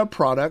Meta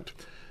product,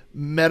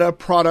 Meta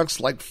products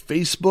like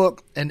Facebook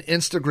and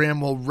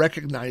Instagram will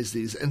recognize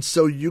these. And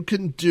so you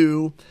can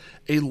do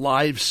a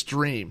live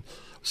stream.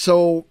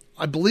 So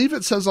I believe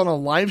it says on a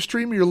live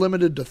stream, you're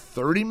limited to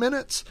 30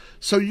 minutes.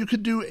 So you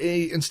could do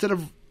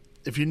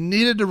if you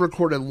needed to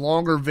record a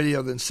longer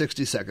video than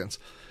 60 seconds,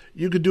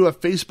 you could do a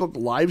Facebook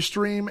live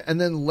stream and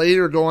then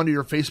later go onto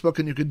your Facebook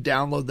and you could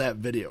download that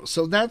video.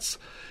 So that's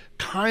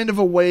kind of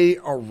a way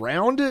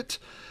around it.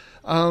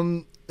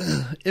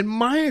 In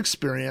my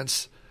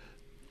experience,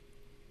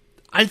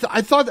 I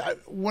thought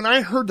when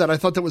I heard that, I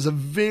thought that was a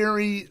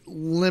very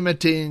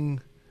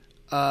limiting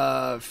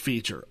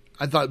feature.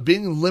 I thought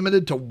being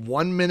limited to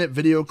 1 minute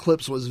video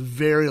clips was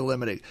very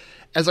limiting.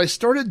 As I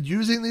started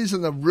using these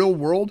in the real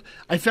world,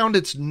 I found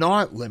it's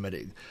not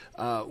limiting.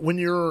 When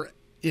you're,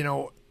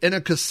 in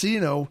a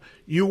casino,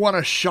 you want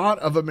a shot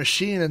of a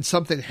machine and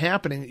something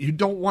happening. You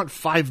don't want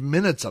 5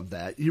 minutes of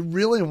that. You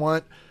really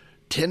want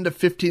 10 to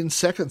 15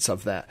 seconds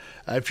of that.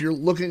 If you're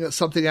looking at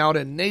something out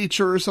in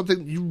nature or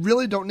something, you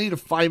really don't need a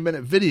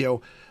 5-minute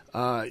video.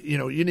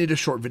 You need a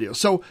short video.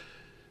 So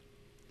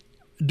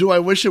do I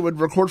wish it would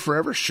record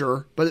forever?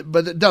 Sure, but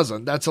it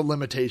doesn't. That's a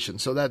limitation.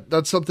 So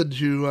that's something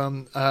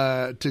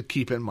to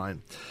keep in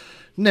mind.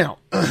 Now,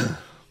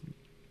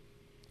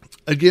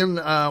 again,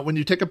 when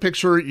you take a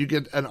picture, you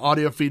get an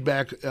audio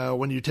feedback.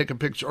 When you take a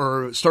picture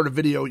or start a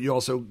video, you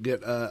also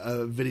get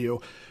a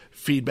video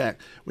feedback.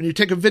 When you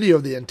take a video,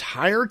 the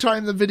entire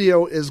time the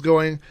video is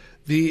going,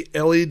 the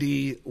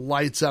LED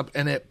lights up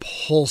and it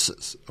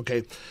pulses.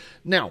 Okay.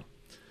 Now,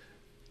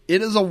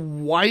 it is a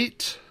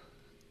white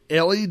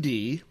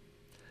LED.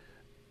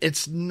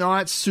 It's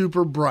not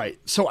super bright.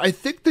 So I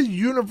think the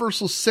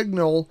universal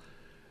signal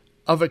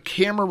of a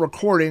camera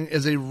recording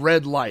is a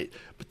red light,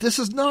 but this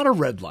is not a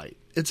red light.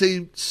 It's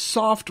a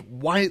soft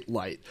white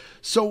light.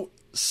 So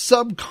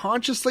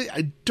subconsciously,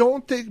 I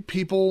don't think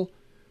people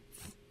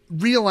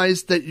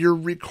realize that you're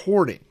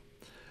recording.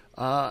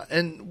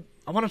 And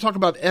I want to talk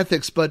about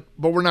ethics, but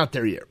we're not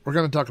there yet. We're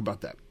going to talk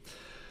about that.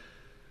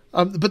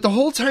 But the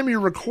whole time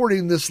you're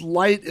recording, this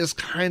light is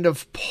kind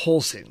of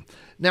pulsing.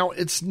 Now,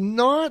 it's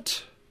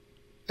not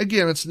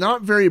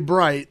very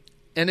bright.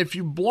 And if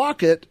you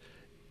block it,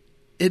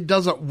 it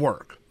doesn't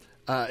work.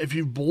 If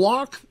you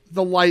block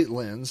the light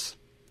lens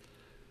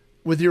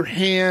with your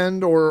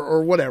hand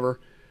or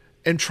whatever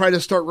and try to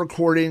start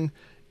recording,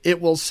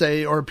 it will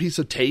say, or a piece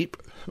of tape,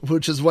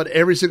 which is what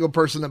every single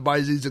person that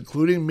buys these,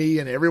 including me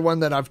and everyone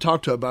that I've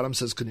talked to about them,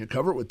 says, can you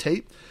cover it with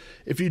tape?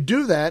 If you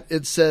do that,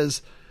 it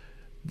says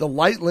the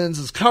light lens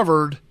is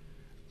covered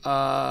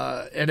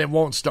and it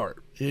won't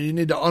start. You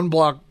need to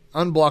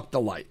unblock the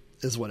light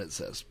is what it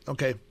says.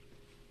 Okay.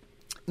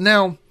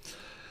 Now,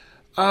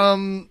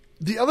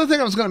 the other thing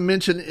I was going to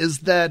mention is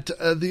that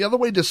the other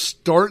way to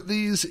start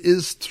these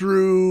is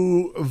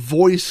through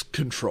voice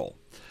control.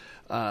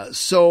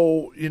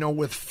 So,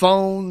 with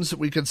phones,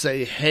 we can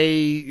say,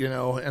 hey,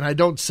 and I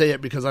don't say it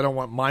because I don't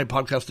want my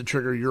podcast to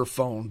trigger your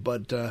phone,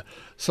 but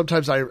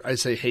sometimes I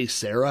say, hey,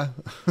 Sarah,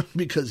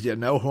 because you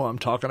know who I'm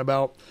talking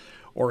about,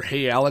 or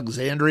hey,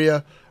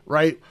 Alexandria,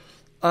 right?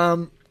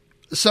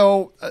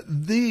 So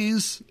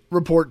these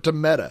report to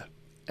Meta.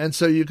 And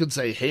so you can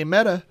say, hey,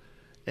 Meta,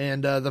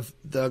 and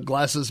the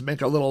glasses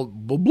make a little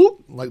bloop,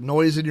 bloop, like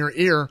noise in your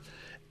ear,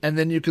 and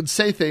then you can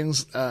say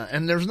things,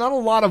 and there's not a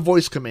lot of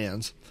voice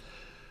commands.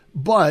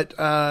 But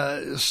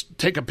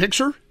take a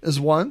picture is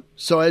one.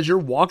 So as you're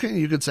walking,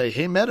 you could say,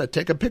 hey, Meta,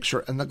 take a picture.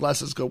 And the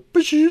glasses go,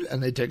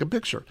 and they take a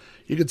picture.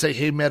 You could say,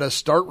 hey, Meta,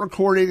 start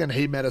recording, and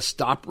hey, Meta,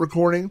 stop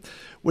recording,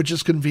 which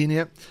is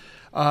convenient.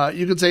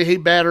 You could say, hey,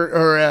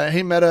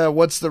 hey, Meta,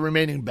 what's the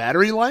remaining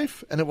battery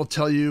life? And it will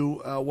tell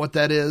you what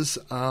that is.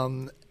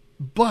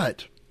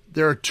 But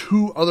there are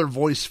two other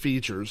voice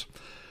features.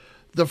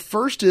 The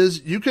first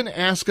is you can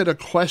ask it a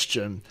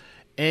question.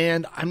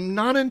 And I'm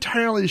not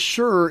entirely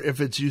sure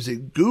if it's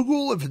using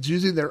Google, if it's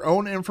using their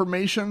own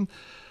information,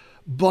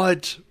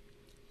 but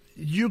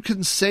you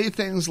can say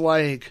things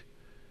like,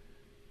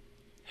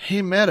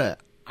 hey, Meta,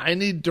 I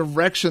need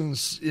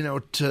directions,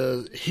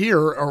 to here,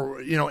 or,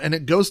 and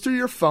it goes through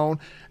your phone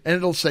and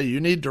it'll say you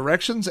need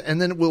directions.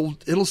 And then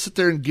it'll sit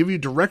there and give you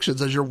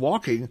directions as you're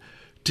walking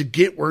to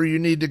get where you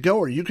need to go.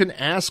 Or you can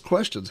ask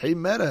questions. Hey,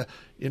 Meta,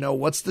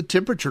 what's the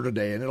temperature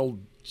today? And it'll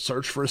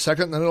search for a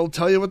second, and then it'll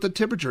tell you what the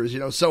temperature is,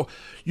 So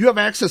you have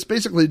access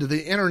basically to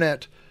the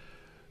internet,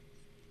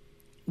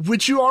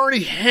 which you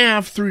already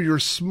have through your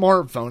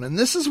smartphone. And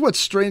this is what's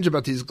strange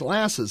about these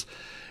glasses,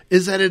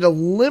 is that it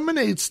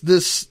eliminates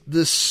this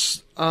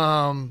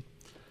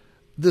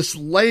this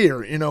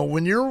layer,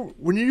 when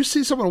you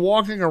see someone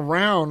walking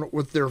around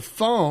with their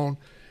phone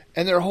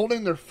and they're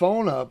holding their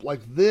phone up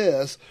like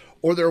this,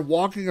 or they're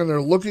walking and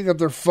they're looking at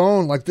their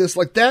phone like this,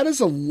 like that is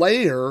a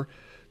layer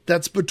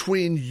that's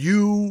between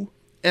you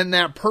and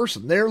that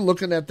person. They're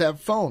looking at that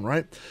phone,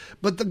 right?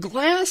 But the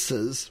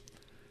glasses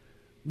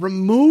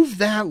remove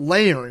that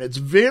layer, and it's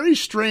very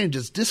strange.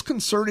 It's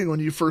disconcerting when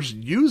you first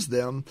use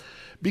them,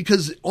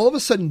 because all of a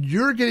sudden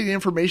you're getting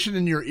information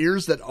in your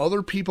ears that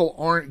other people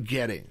aren't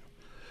getting.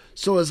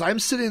 So as I'm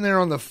sitting there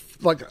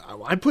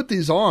I put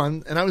these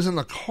on, and I was in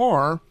the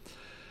car,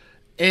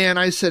 and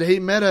I said, "Hey,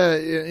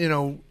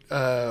 Meta,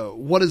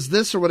 what is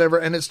this?" or whatever,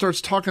 and it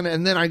starts talking,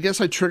 and then I guess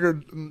I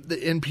triggered the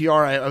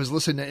NPR. I was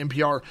listening to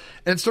NPR,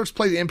 and it starts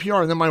playing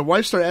NPR, and then my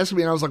wife started asking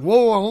me, and I was like,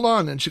 whoa, hold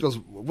on, and she goes,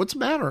 "What's the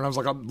matter?" And I was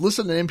like, "I'm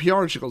listening to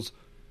NPR," and she goes,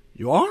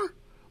 "You are?"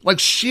 Like,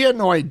 she had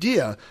no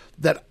idea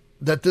that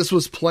this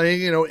was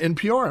playing,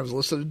 NPR. I was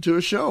listening to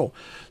a show.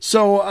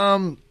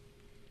 So,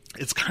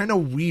 it's kind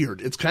of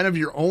weird. It's kind of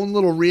your own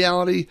little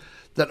reality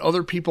that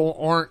other people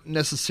aren't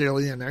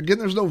necessarily in. Now, again,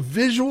 there's no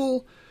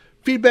visual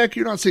feedback.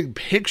 You're not seeing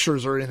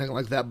pictures or anything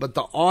like that, but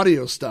the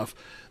audio stuff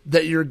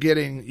that you're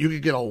getting, you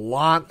could get a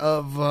lot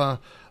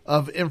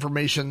of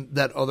information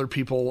that other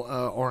people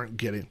aren't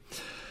getting.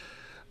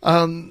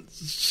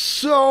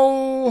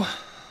 So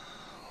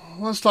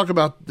let's talk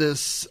about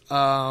this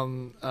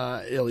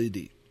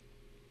LED.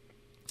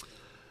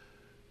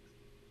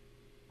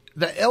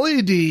 The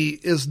LED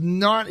is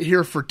not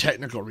here for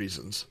technical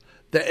reasons.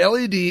 The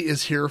LED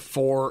is here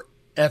for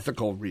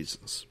ethical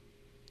reasons.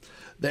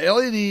 The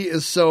LED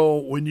is so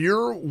when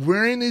you're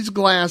wearing these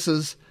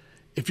glasses,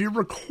 if you're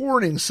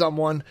recording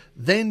someone,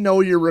 they know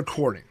you're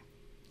recording,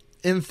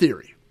 in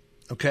theory.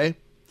 Okay?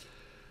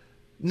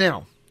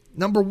 Now,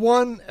 number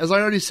one, as I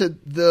already said,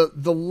 the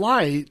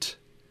light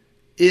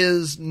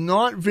is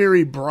not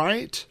very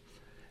bright,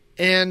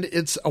 and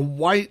it's a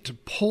white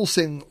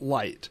pulsing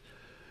light.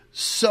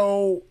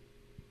 So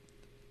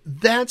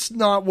that's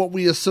not what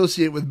we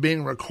associate with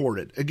being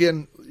recorded.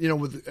 Again,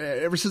 with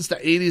ever since the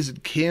 80s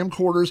and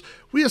camcorders,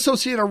 we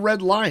associate a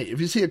red light. If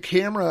you see a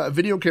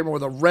video camera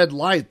with a red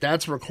light,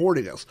 that's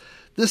recording us.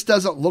 This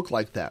doesn't look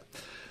like that.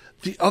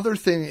 The other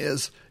thing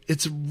is,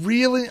 it's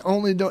really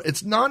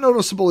it's not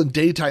noticeable in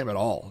daytime at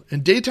all.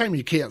 In daytime,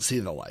 you can't see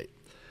the light.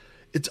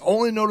 It's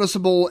only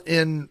noticeable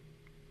in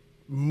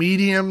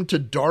medium to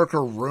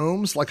darker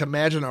rooms, like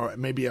imagine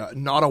maybe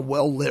not a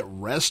well-lit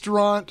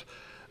restaurant,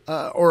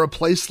 or a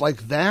place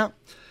like that.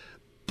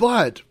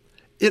 But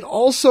it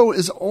also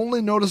is only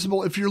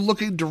noticeable if you're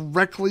looking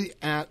directly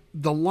at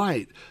the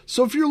light.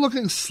 So if you're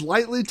looking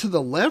slightly to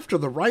the left or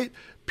the right,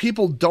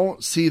 people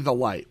don't see the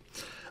light.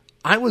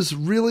 I was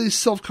really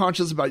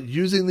self-conscious about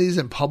using these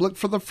in public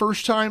for the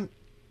first time,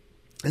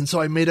 and so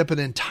I made up an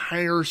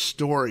entire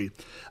story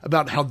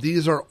about how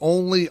these are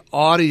only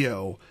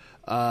audio,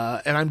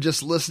 and I'm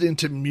just listening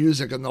to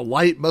music, and the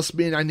light must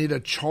mean I need a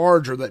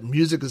charge or that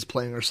music is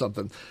playing or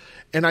something.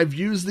 And I've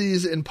used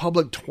these in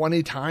public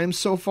 20 times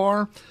so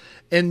far,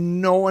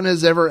 and no one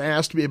has ever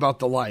asked me about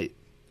the light.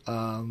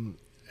 And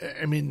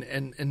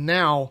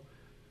now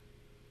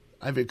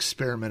I've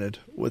experimented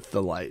with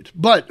the light.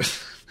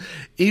 But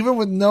even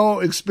with no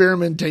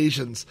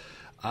experimentations,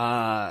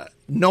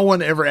 no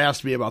one ever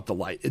asked me about the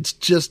light. It's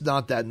just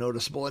not that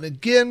noticeable. And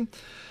again,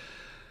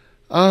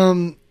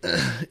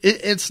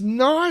 it's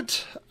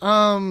not...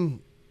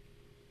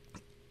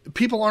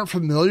 people aren't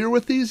familiar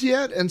with these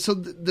yet, and so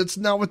that's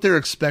not what they're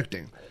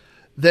expecting.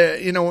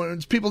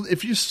 It's people.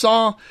 If you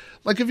saw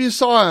a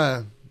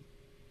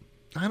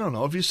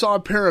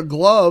pair of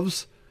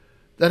gloves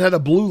that had a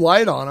blue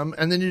light on them,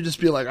 and then you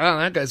just be like,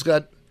 that guy's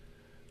got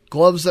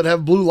gloves that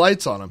have blue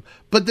lights on them.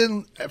 But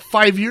then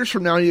 5 years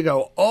from now, you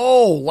go,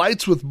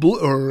 lights with blue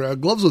or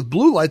gloves with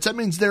blue lights. That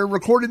means they're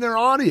recording their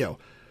audio.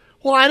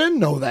 Well, I didn't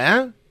know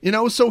that.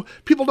 So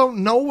people don't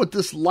know what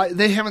this light,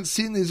 they haven't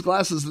seen these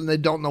glasses and they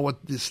don't know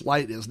what this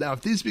light is. Now,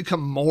 if these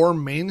become more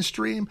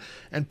mainstream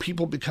and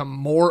people become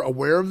more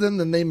aware of them,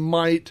 then they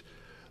might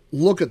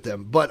look at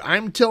them. But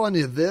I'm telling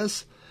you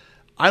this,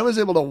 I was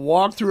able to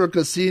walk through a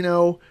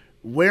casino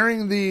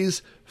wearing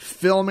these,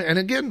 filming. And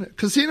again,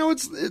 casino,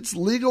 it's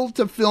legal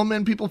to film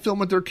in. People film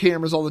with their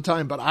cameras all the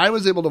time. But I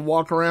was able to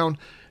walk around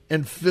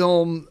and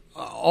film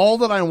all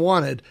that I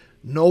wanted.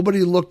 Nobody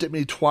looked at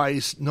me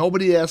twice.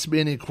 Nobody asked me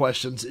any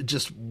questions. It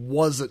just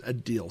wasn't a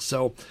deal.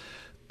 So,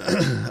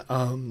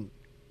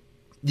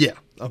 yeah.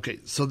 Okay.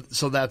 So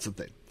that's the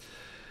thing.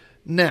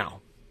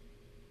 Now,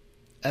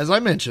 as I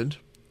mentioned,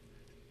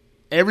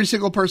 every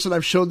single person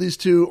I've showed these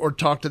to or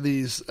talked about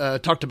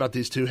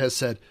these to has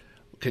said,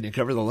 "Can you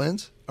cover the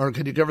lens or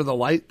can you cover the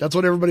light?" That's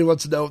what everybody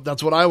wants to know.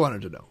 That's what I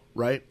wanted to know,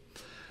 right?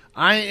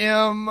 I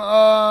am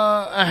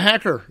a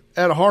hacker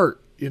at heart.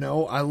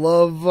 I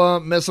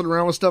love messing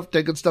around with stuff,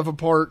 taking stuff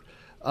apart,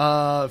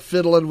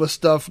 fiddling with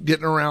stuff,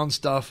 getting around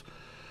stuff.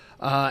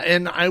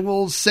 And I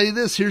will say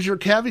this, here's your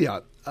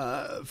caveat.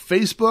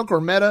 Facebook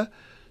or Meta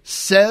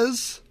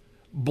says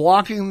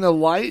blocking the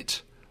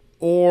light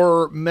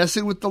or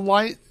messing with the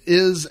light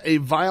is a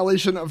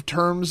violation of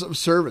terms of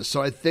service.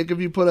 So I think if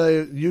you put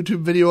a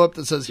YouTube video up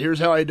that says, here's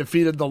how I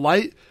defeated the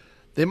light,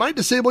 they might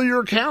disable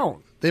your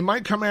account. They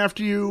might come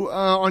after you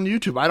on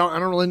YouTube. I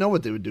don't really know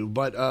what they would do,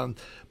 but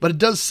it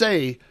does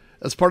say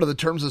as part of the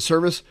terms of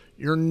service,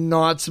 you're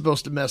not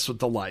supposed to mess with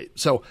the light.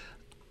 So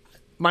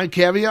my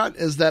caveat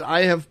is that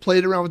I have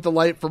played around with the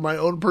light for my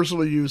own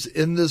personal use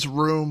in this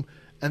room,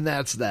 and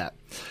that's that.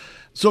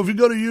 So if you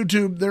go to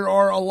YouTube, there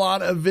are a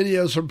lot of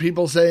videos from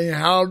people saying,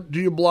 how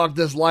do you block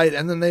this light?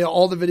 And then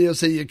all the videos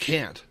say you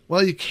can't.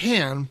 Well, you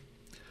can,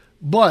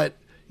 but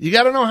you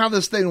got to know how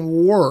this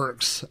thing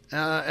works,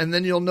 and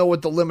then you'll know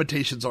what the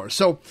limitations are.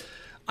 So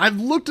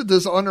I've looked at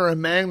this under a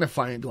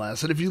magnifying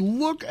glass, and if you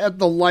look at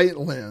the light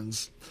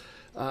lens,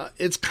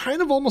 it's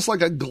kind of almost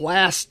like a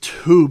glass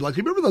tube. Like,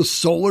 you remember those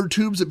solar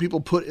tubes that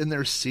people put in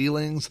their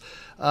ceilings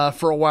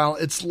for a while?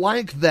 It's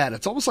like that.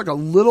 It's almost like a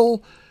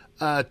little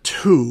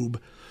tube,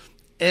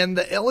 and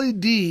the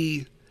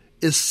LED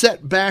is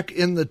set back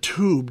in the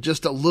tube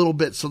just a little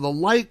bit, so the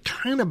light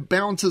kind of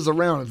bounces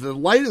around. The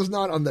light is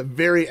not on the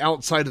very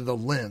outside of the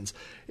lens.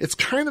 It's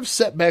kind of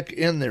set back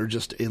in there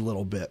just a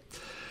little bit.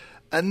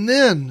 And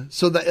then,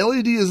 so the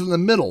LED is in the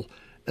middle,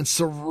 and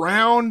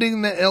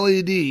surrounding the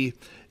LED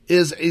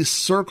is a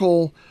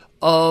circle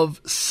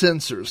of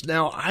sensors.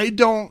 Now, I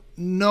don't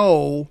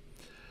know,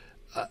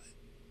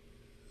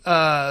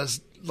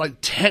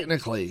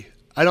 technically,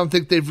 I don't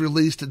think they've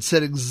released and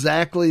said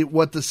exactly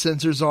what the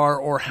sensors are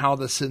or how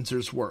the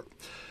sensors work.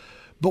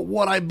 But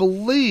what I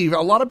believe, a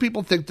lot of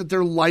people think that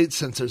they're light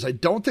sensors. I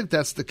don't think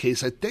that's the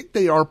case. I think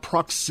they are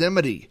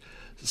proximity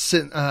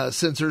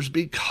sensors,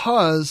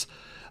 because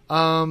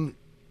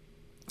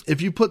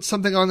if you put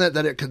something on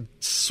that it can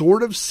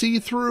sort of see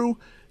through,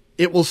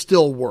 it will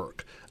still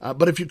work.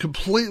 But if you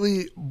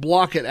completely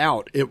block it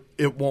out,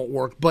 it won't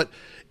work. But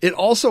it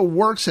also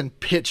works in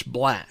pitch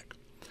black.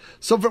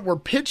 So if it were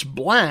pitch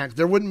black,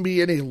 there wouldn't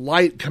be any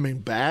light coming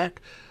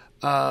back.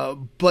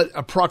 But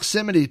a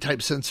proximity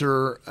type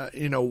sensor,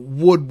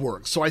 would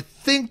work. So I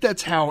think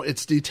that's how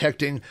it's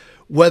detecting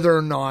whether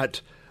or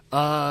not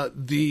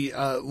the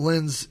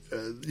lens,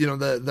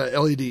 the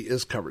LED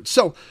is covered.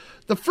 So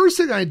the first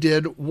thing I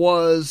did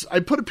was I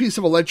put a piece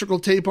of electrical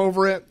tape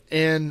over it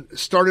and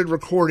started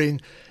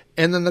recording.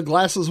 And then the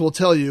glasses will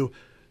tell you,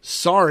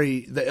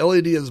 sorry, the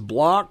LED is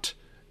blocked.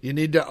 You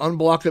need to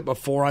unblock it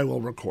before I will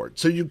record.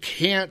 So you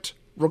can't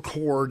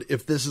record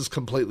if this is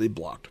completely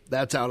blocked.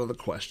 That's out of the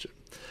question.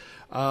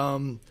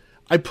 I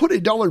put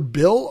 $1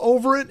 bill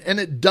over it, and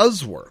it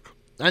does work.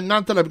 And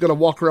not that I'm going to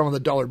walk around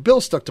with $1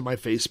 bill stuck to my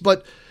face,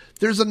 but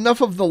there's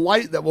enough of the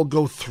light that will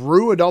go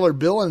through $1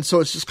 bill, and so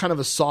it's just kind of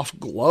a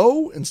soft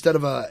glow instead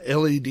of a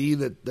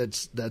LED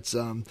that's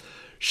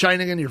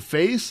shining in your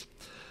face.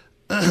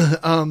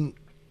 So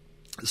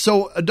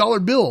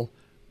 $1 bill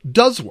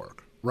does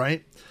work,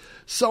 right?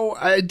 So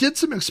I did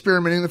some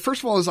experimenting. The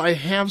first of all is I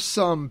have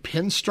some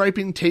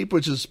pinstriping tape,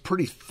 which is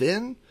pretty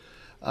thin.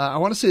 I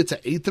want to say it's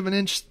 1/8 of an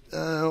inch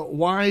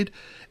wide.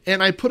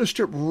 And I put a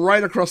strip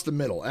right across the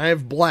middle. And I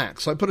have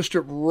black, so I put a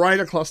strip right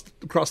across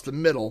the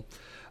middle.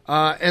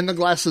 And the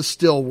glasses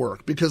still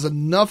work because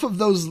enough of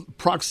those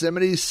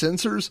proximity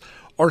sensors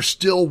are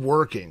still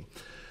working.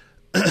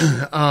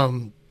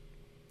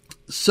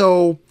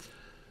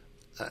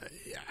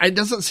 It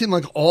doesn't seem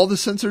like all the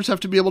sensors have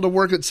to be able to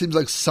work. It seems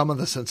like some of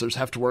the sensors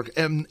have to work.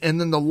 And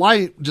then the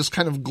light just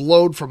kind of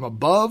glowed from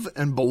above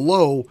and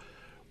below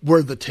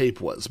where the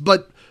tape was.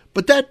 But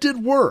that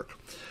did work.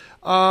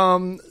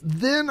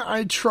 Then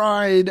I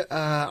tried,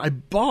 I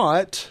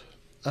bought,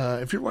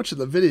 if you're watching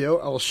the video,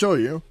 I'll show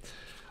you.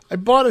 I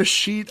bought a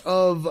sheet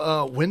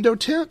of window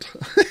tint.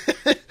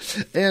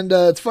 And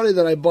it's funny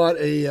that I bought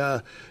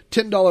a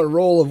 $10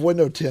 roll of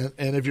window tint.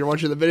 And if you're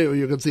watching the video,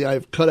 you can see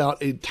I've cut out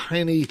a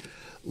tiny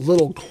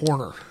little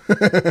corner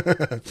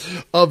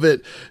of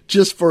it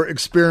just for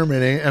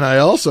experimenting. And I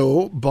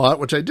also bought,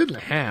 which I didn't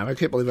have, I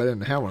can't believe I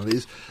didn't have one of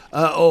these,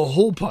 a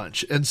hole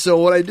punch. And so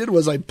what I did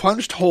was I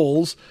punched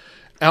holes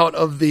out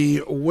of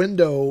the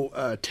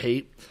window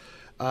tape.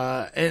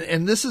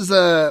 And this is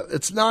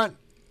it's not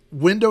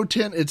window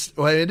tint.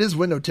 It is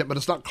window tint, but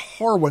it's not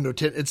car window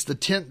tint. It's the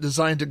tint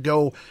designed to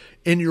go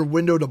in your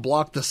window to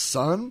block the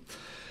sun.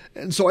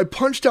 And so I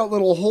punched out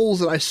little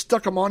holes and I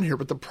stuck them on here.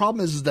 But the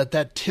problem is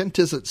that tint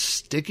isn't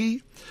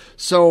sticky.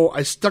 So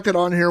I stuck it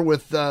on here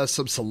with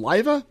some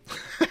saliva.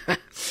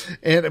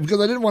 And because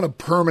I didn't want to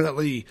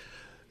permanently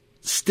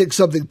stick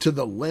something to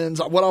the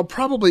lens. What I'll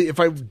probably, if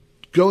I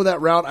go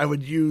that route, I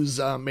would use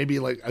maybe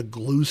like a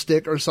glue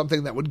stick or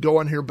something that would go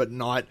on here, but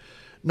not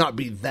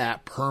be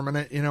that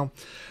permanent,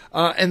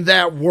 and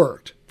that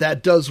worked.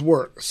 That does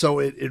work. So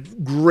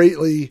it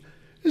greatly,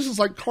 this is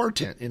like car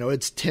tint,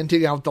 it's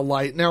tinting out the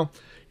light. Now,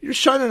 you're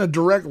shining a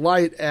direct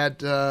light at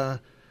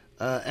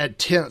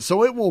tint,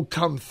 so it will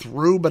come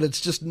through, but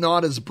it's just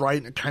not as bright,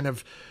 and it kind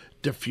of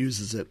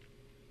diffuses it.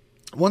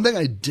 One thing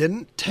I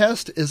didn't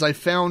test is I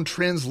found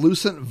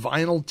translucent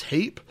vinyl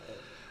tape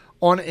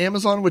on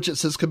Amazon, which it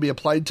says can be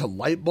applied to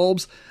light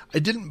bulbs. I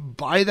didn't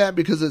buy that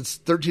because it's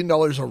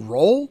 $13 a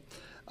roll.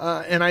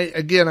 And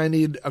I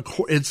need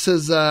it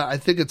says, I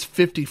think it's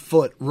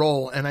 50-foot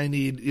roll, and I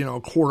need, a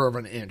quarter of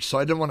an inch. So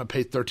I didn't want to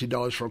pay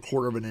 $13 for a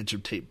quarter of an inch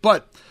of tape,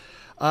 but,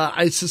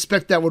 I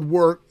suspect that would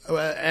work,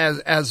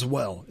 as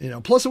well,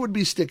 plus it would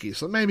be sticky.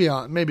 So maybe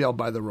I'll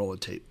buy the roll of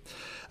tape.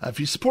 If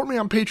you support me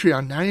on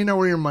Patreon, now you know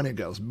where your money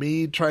goes.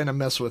 Me trying to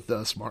mess with,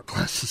 smart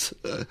glasses.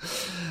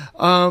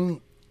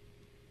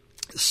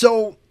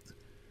 So,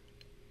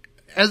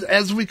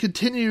 as we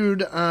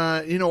continued,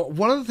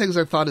 one of the things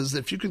I thought is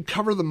if you could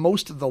cover the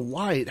most of the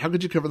light, how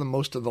could you cover the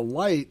most of the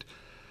light,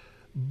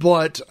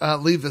 but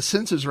leave the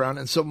sensors around?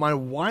 And so my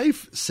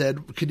wife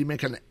said, could you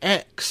make an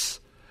X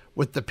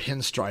with the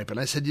pinstripe? And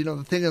I said,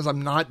 the thing is,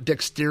 I'm not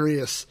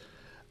dexterous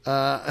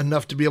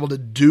enough to be able to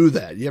do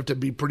that. You have to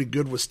be pretty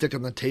good with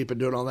sticking the tape and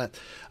doing all that.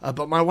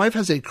 But my wife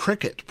has a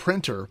Cricut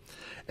printer,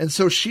 and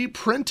so she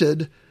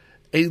printed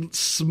a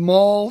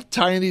small,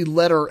 tiny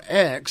letter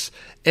X,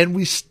 and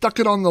we stuck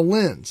it on the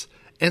lens.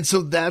 And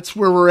so that's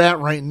where we're at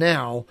right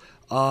now.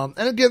 And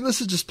again,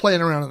 this is just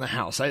playing around in the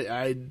house.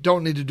 I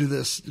don't need to do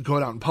this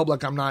going out in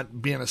public. I'm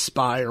not being a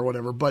spy or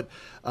whatever, but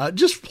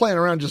just playing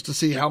around just to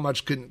see how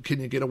much can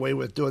you get away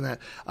with doing that.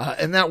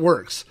 And that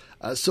works.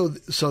 So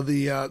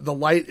the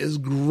light is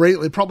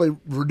greatly, probably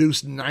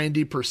reduced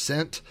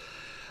 90%.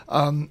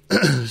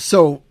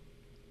 So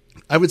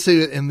I would say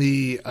that in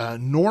the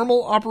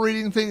normal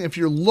operating thing, if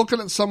you're looking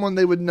at someone,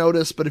 they would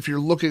notice. But if you're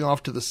looking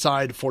off to the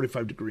side,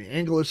 45-degree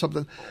angle or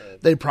something,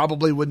 they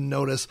probably wouldn't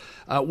notice.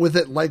 With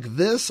it like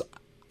this,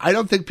 I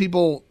don't think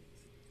people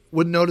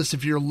would notice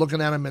if you're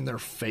looking at them in their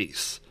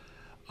face.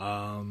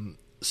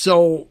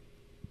 So,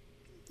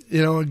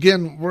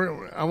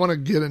 again, I want to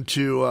get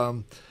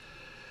into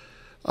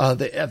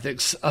the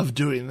ethics of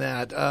doing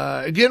that.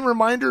 Again,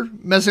 reminder,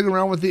 messing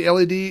around with the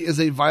LED is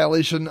a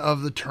violation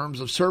of the terms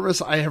of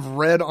service. I have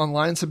read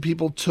online some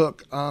people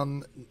took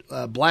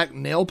black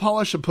nail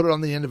polish and put it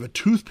on the end of a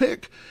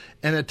toothpick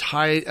and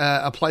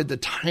applied the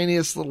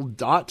tiniest little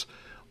dot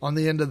on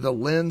the end of the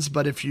lens.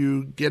 But if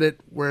you get it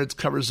where it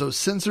covers those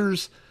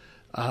sensors,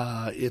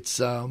 it's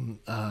no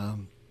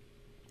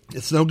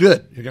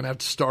good. You're going to have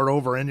to start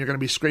over, and you're going to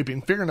be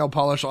scraping fingernail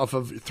polish off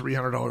of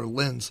 $300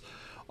 lens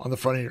on the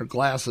front of your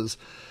glasses.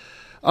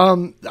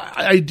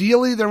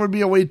 Ideally, there would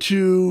be a way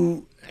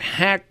to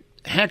hack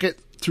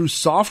it through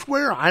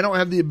software. I don't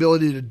have the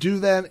ability to do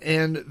that,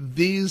 and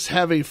these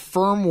have a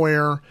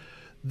firmware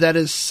that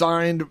is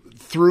signed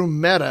through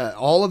Meta.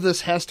 All of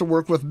this has to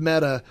work with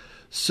Meta,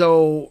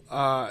 so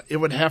it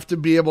would have to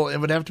be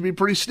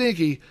pretty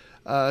sneaky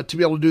to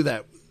be able to do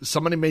that.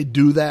 Somebody may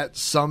do that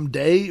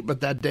someday,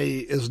 but that day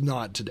is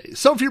not today.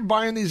 So if you're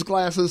buying these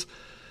glasses,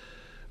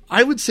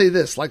 I would say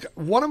this, like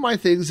one of my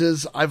things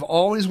is I've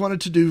always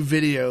wanted to do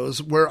videos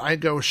where I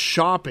go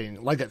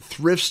shopping, like at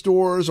thrift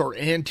stores or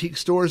antique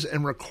stores,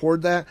 and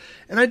record that.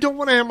 And I don't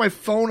want to have my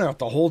phone out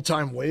the whole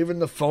time, waving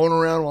the phone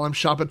around while I'm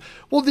shopping.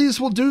 Well, these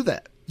will do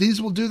that.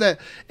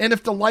 And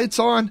if the light's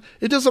on,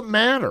 it doesn't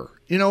matter.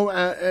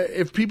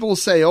 If people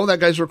say, oh, that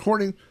guy's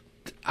recording,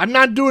 I'm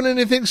not doing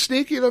anything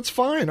sneaky. That's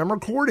fine. I'm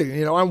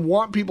recording. I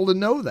want people to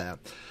know that.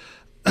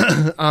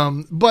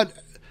 But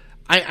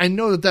I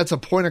know that that's a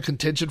point of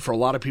contention for a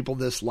lot of people,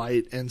 this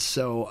light, and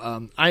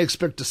so I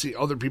expect to see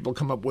other people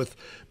come up with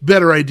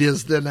better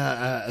ideas than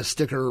a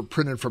sticker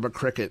printed from a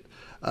Cricut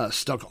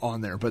stuck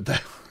on there. But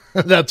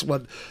that's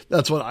what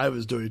I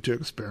was doing to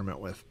experiment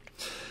with.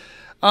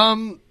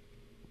 To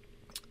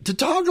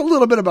talk a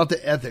little bit about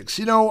the ethics,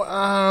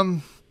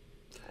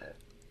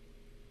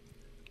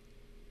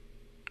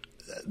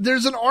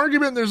 there's an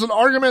argument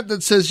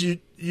that says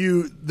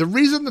the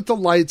reason that the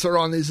lights are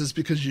on these is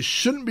because you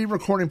shouldn't be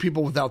recording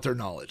people without their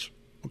knowledge.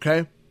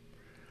 Okay?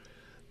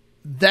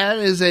 That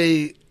is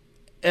a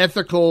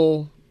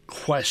ethical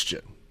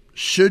question.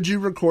 Should you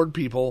record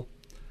people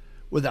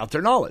without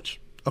their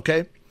knowledge?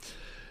 Okay?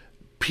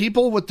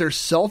 People with their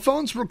cell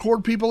phones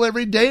record people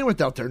every day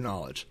without their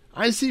knowledge.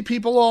 I see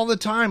people all the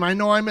time. I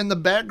know I'm in the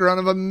background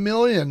of 1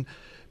 million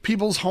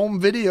people's home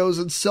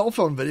videos and cell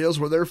phone videos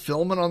where they're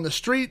filming on the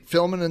street,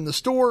 filming in the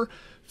store,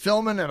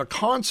 filming at a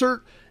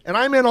concert, and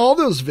I'm in all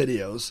those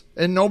videos,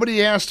 and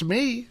nobody asked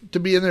me to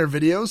be in their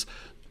videos.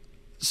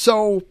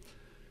 So,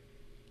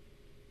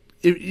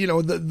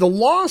 the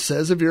law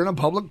says if you're in a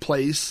public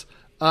place,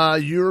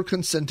 you're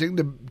consenting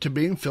to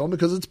being filmed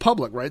because it's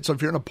public, right? So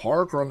if you're in a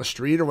park or on the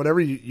street or whatever,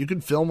 you can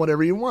film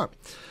whatever you want.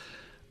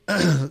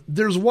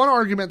 There's one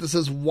argument that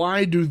says,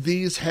 why do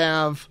these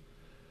have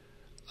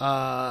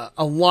a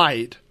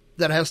light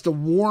that has to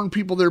warn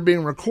people they're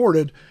being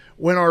recorded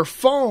when our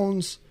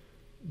phones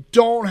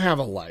don't have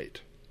a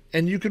light?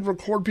 And you can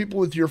record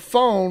people with your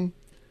phone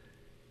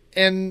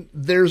and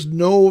there's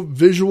no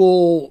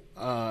visual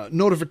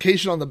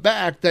notification on the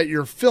back that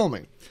you're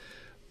filming.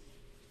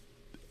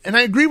 And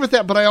I agree with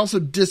that, but I also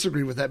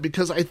disagree with that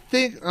because I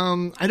think,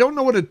 I don't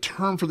know what a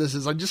term for this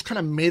is. I just kind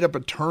of made up a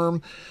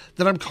term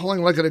that I'm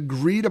calling like an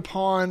agreed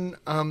upon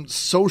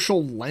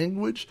social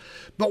language.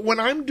 But when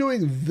I'm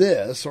doing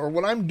this, or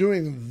when I'm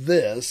doing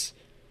this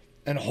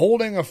and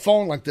holding a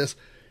phone like this,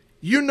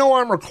 you know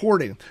I'm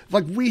recording.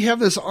 Like, we have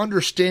this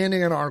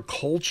understanding in our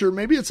culture.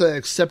 Maybe it's an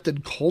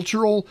accepted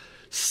cultural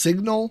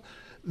signal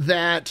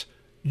that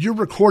you're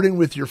recording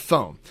with your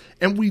phone.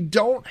 And we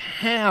don't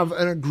have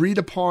an agreed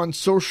upon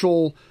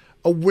social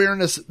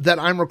awareness that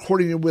I'm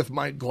recording it with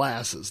my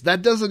glasses.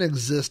 That doesn't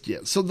exist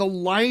yet. So the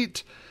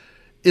light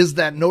is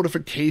that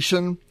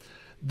notification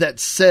that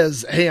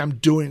says, hey, I'm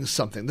doing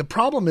something. The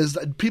problem is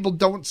that people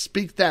don't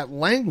speak that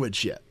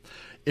language yet.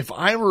 If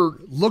I were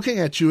looking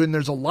at you and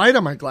there's a light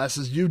on my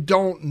glasses, you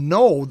don't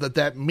know that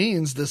that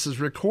means this is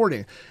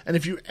recording. And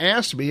if you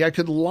asked me, I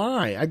could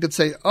lie. I could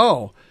say,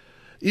 oh,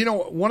 you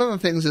know, one of the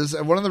things is,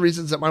 one of the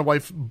reasons that my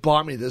wife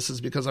bought me this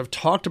is because I've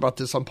talked about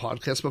this on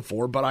podcasts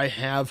before, but I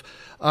have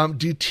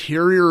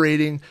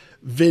deteriorating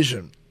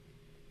vision.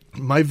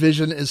 My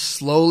vision is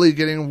slowly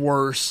getting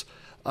worse.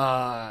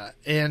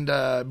 And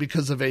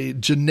because of a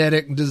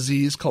genetic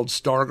disease called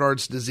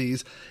Stargardt's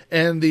disease.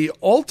 And the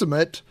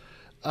ultimate,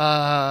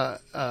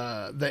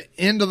 the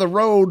end of the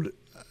road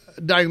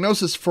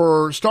diagnosis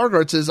for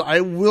Stargardt's is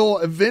I will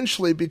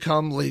eventually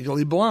become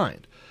legally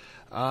blind.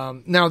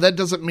 Now that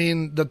doesn't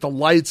mean that the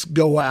lights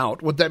go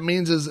out. What that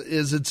means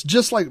is it's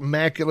just like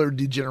macular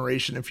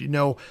degeneration. If you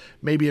know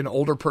maybe an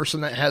older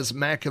person that has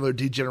macular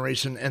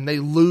degeneration and they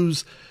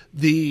lose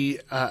the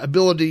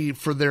ability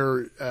for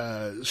their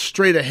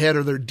straight ahead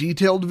or their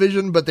detailed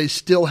vision, but they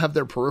still have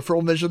their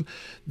peripheral vision.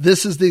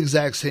 This is the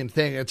exact same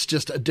thing. It's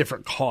just a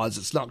different cause.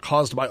 It's not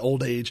caused by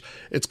old age.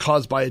 It's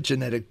caused by a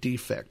genetic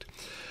defect.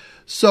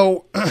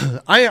 So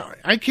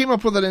I came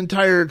up with an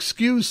entire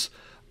excuse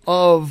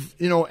of,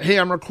 you know, hey,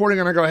 I'm recording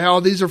and I go,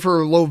 hell, these are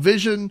for low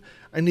vision.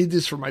 I need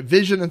these for my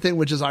vision and thing,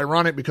 which is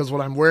ironic because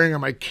when I'm wearing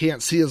them, I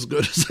can't see as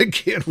good as I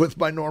can with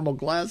my normal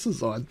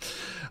glasses on.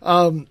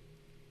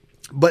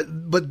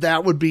 But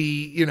that would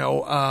be, you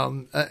know,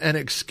 an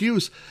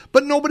excuse.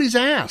 But nobody's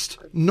asked.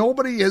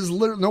 Nobody at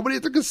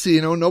the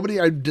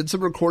casino, I did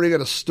some recording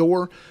at a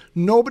store.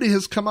 Nobody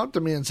has come up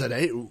to me and said,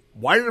 hey,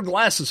 why are your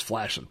glasses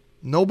flashing?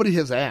 Nobody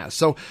has asked.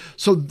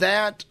 So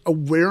that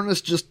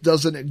awareness just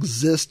doesn't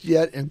exist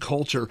yet in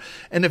culture.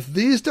 And if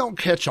these don't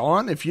catch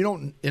on, if you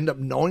don't end up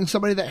knowing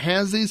somebody that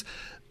has these,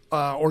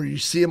 or you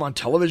see them on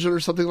television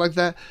or something like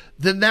that,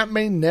 then that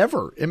may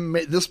never.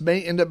 This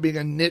may end up being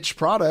a niche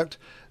product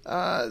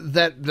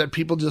that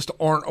people just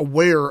aren't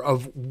aware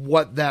of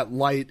what that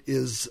light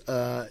is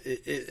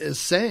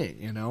saying.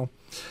 You know.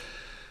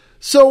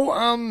 So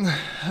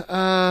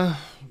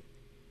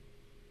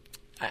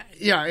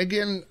yeah.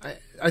 Again,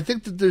 I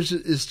think that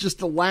is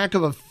just a lack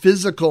of a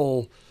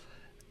physical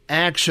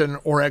action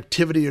or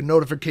activity or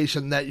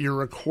notification that you're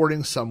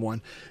recording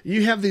someone.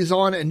 You have these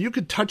on and you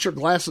could touch your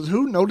glasses.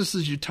 Who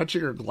notices you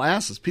touching your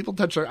glasses? People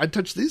I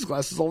touch these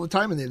glasses all the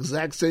time in the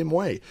exact same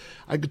way.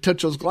 I could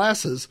touch those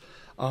glasses.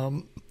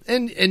 And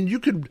you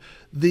could,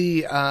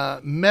 the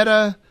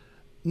Meta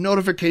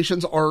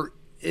notifications are,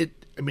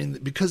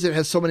 because it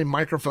has so many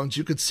microphones,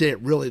 you could say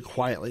it really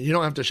quietly. You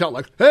don't have to shout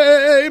like,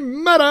 hey,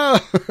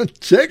 Meta,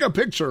 take a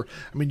picture.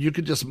 You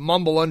could just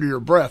mumble under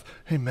your breath,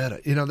 hey, Meta,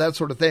 that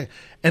sort of thing.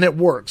 And it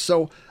works.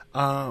 So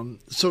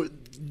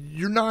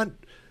you're not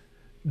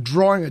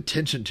drawing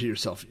attention to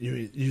yourself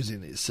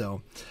using these.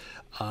 So,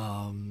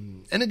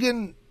 and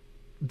again,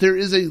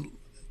 there's a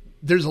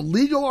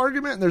legal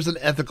argument and there's an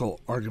ethical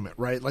argument,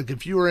 right? Like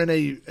if you were in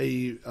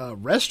a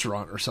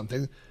restaurant or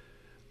something,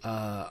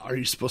 are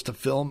you supposed to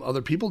film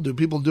other people? Do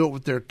people do it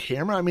with their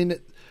camera?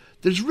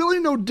 There's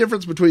really no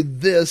difference between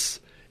this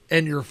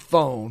and your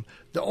phone.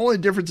 The only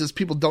difference is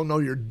people don't know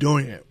you're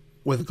doing it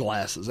with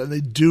glasses, and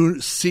they do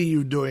see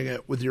you doing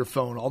it with your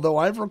phone. Although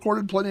I've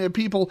recorded plenty of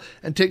people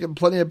and taken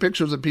plenty of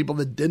pictures of people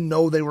that didn't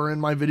know they were in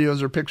my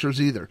videos or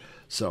pictures either.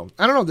 So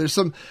I don't know. There's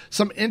some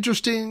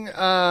interesting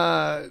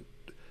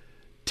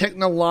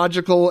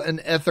technological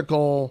and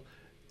ethical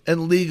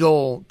and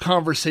legal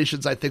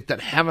conversations, I think,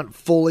 that haven't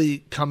fully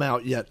come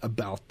out yet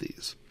about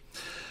these.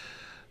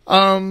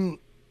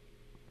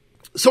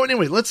 So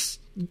anyway, let's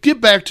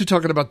get back to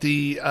talking about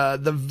the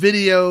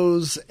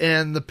videos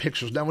and the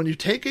pictures. Now, when you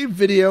take a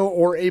video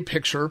or a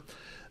picture,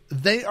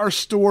 they are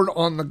stored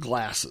on the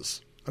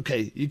glasses.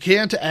 Okay, you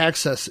can't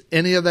access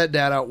any of that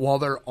data while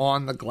they're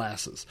on the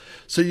glasses.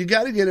 So you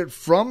got to get it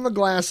from the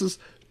glasses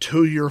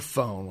to your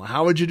phone. Well,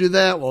 how would you do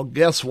that? Well,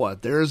 guess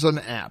what? There's an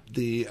app,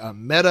 the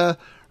Meta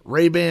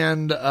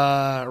Ray-Ban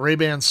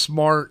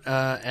Smart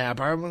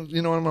app. I'm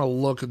going to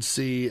look and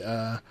see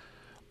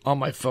on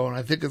my phone.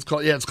 I think it's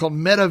called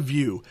Meta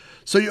View.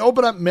 So you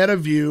open up Meta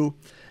View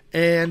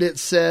and it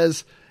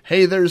says,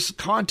 hey, there's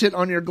content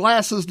on your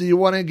glasses. Do you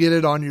want to get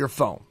it on your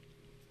phone?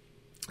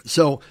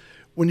 So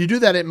when you do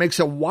that, it makes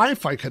a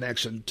Wi-Fi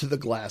connection to the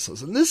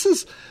glasses. And this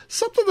is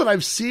something that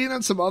I've seen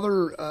on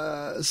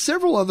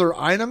several other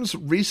items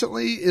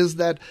recently, is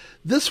that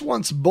this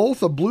wants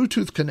both a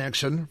Bluetooth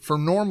connection for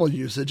normal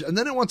usage, and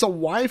then it wants a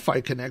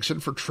Wi-Fi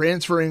connection for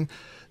transferring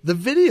the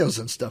videos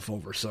and stuff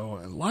over. So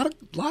a lot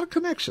of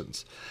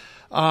connections.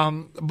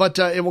 But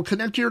it will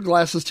connect to your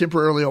glasses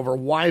temporarily over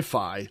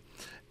Wi-Fi.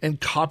 and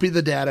copy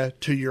the data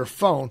to your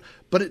phone,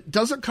 but it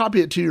doesn't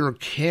copy it to your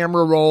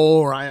camera roll,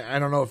 or I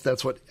don't know if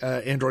that's what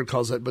Android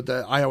calls it, but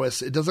the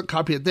iOS, it doesn't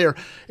copy it there.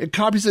 It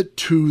copies it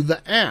to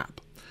the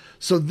app.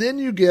 So then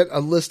you get a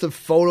list of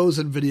photos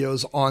and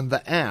videos on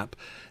the app,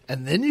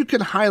 and then you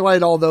can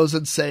highlight all those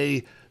and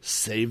say,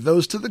 save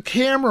those to the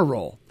camera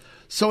roll.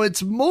 So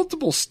it's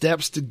multiple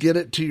steps to get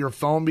it to your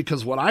phone,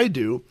 because what I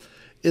do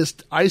is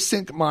I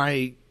sync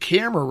my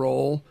camera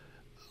roll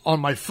on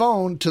my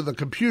phone to the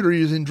computer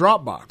using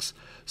Dropbox.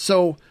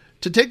 So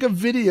to take a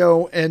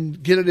video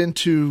and get it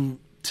into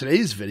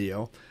today's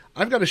video,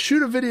 I've got to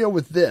shoot a video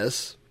with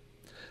this.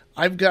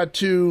 I've got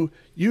to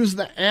use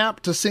the app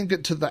to sync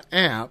it to the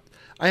app.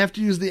 I have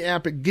to use the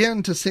app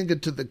again to sync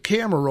it to the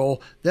camera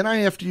roll. Then I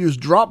have to use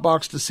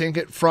Dropbox to sync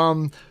it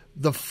from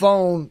the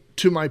phone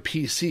to my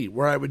PC,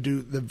 where I would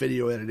do the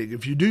video editing.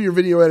 If you do your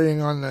video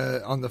editing on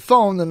the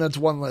phone, then that's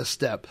one less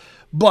step.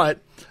 But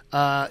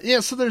so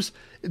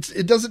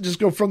it doesn't just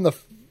go from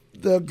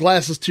the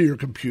glasses to your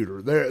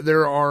computer.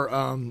 There are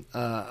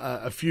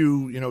a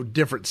few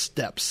different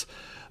steps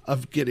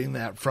of getting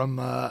that from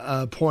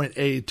point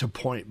A to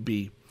point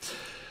B.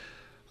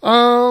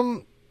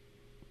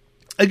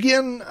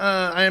 Again,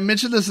 I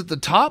mentioned this at the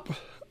top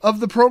of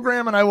the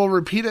program, and I will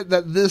repeat it,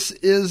 that this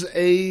is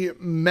a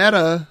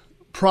Meta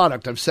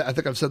product. I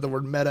think I've said the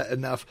word Meta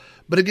enough.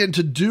 But again,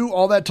 to do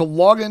all that, to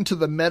log into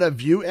the Meta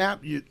View app,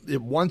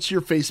 it wants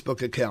your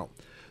Facebook account.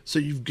 So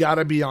you've got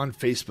to be on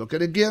Facebook.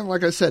 And again,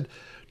 like I said,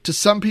 to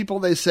some people,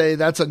 they say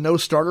that's a no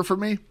starter for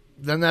me.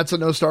 Then that's a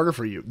no starter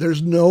for you.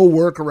 There's no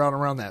workaround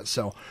around that.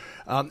 So,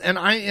 and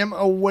I am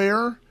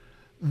aware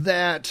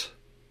that,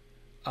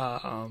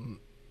 on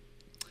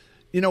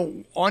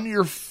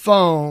your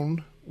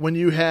phone, when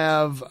you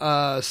have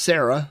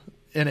Sarah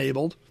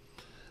enabled,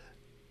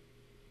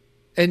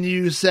 and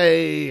you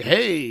say,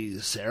 hey,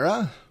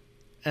 Sarah,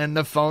 and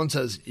the phone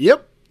says,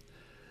 yep,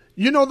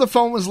 the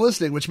phone was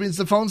listening, which means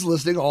the phone's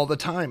listening all the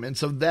time. And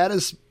so that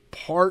is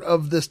part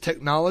of this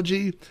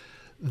technology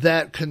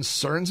that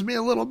concerns me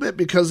a little bit,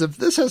 because if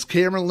this has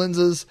camera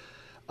lenses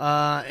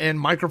and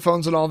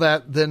microphones and all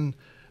that, then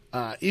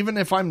even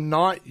if I'm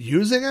not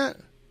using it,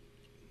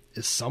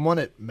 is someone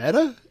at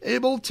Meta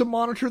able to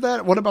monitor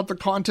that? What about the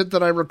content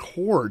that I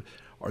record?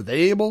 Are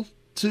they able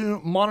to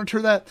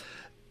monitor that?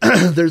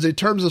 There's a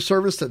terms of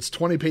service that's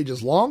 20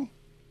 pages long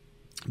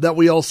that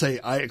we all say,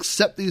 I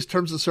accept these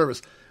terms of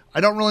service.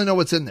 I don't really know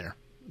what's in there.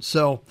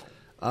 So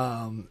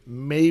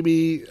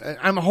maybe,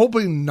 I'm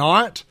hoping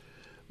not,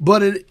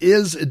 but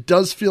it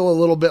does feel a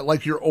little bit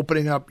like you're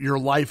opening up your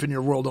life and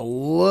your world a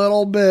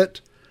little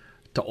bit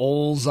to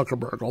old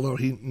Zuckerberg, although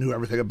he knew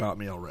everything about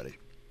me already.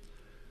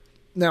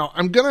 Now,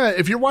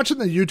 if you're watching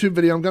the YouTube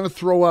video, I'm going to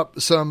throw up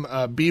some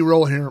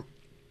B-roll here.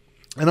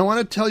 And I want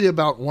to tell you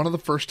about one of the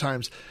first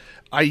times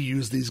I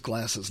used these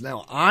glasses.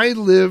 Now, I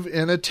live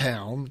in a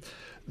town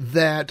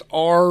that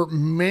our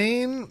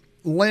main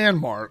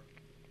landmark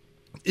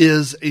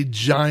is a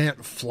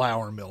giant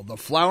flour mill. The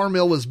flour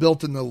mill was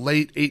built in the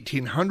late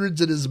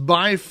 1800s. It is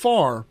by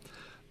far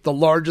the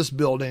largest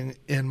building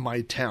in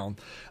my town.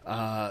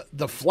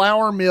 The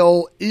flour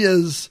mill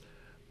is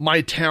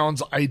my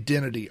town's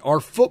identity. Our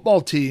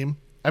football team,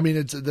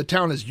 the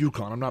town is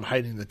Yukon. I'm not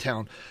hiding the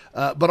town.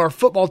 But our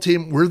football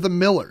team, we're the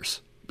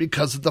Millers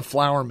because of the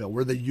flour mill.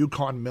 We're the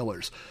Yukon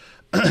Millers.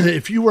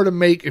 If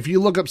you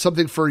look up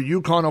something for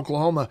Yukon,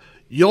 Oklahoma,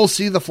 you'll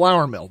see the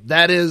flour mill.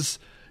 That is,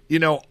 we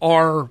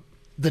have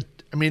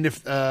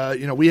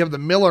the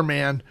Miller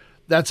Man.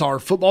 That's our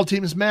football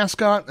team's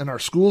mascot and our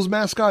school's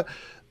mascot.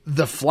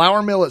 The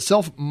flour mill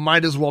itself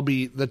might as well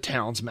be the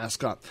town's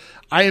mascot.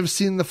 I have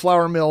seen the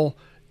flour mill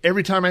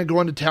every time I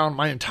go into town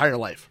my entire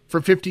life. For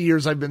 50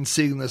 years, I've been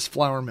seeing this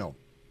flour mill.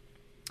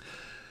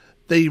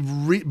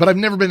 But I've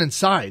never been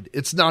inside.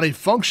 It's not a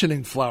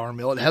functioning flour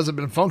mill. It hasn't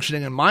been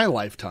functioning in my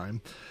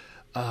lifetime.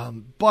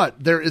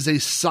 But there is a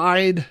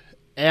side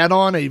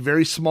add-on, a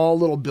very small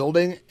little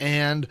building,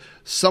 and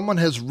someone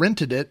has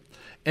rented it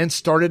and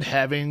started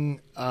having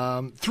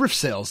thrift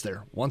sales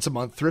there, once a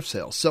month thrift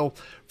sales. So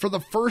for the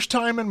first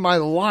time in my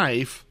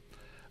life,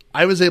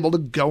 I was able to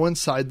go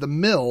inside the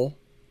mill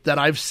that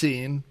I've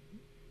seen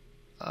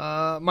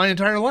my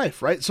entire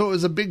life, right? So it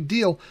was a big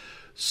deal.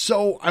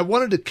 So I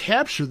wanted to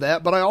capture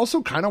that, but I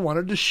also kind of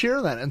wanted to share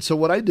that. And so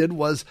what I did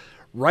was,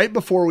 right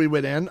before we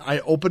went in, I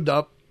opened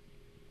up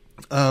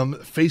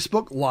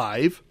Facebook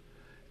Live,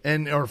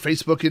 or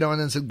Facebook, and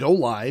then said go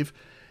live.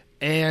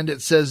 And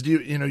it says,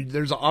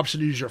 there's an option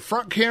to use your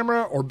front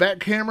camera or back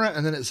camera.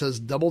 And then it says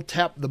double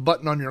tap the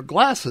button on your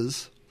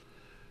glasses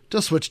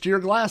to switch to your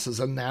glasses.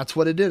 And that's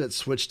what it did. It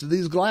switched to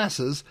these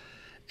glasses.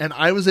 And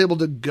I was able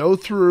to go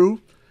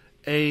through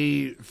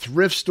a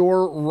thrift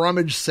store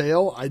rummage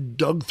sale. I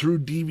dug through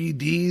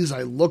DVDs.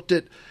 I looked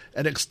at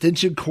an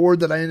extension cord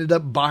that I ended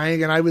up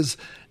buying, and I was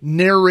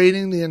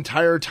narrating the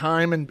entire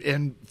time.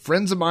 And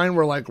friends of mine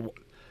were like,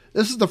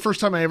 this is the first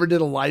time I ever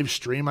did a live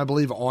stream, I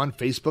believe, on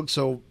Facebook.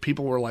 So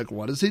people were like,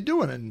 what is he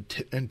doing?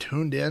 And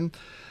tuned in.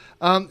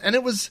 And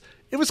it was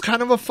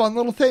kind of a fun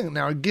little thing.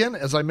 Now, again,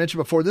 as I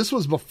mentioned before, this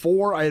was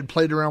before I had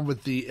played around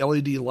with the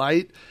LED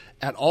light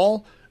at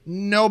all.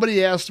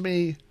 Nobody asked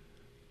me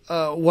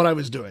what I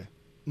was doing.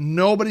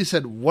 Nobody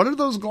said, what are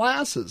those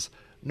glasses?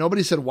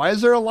 Nobody said, why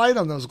is there a light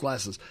on those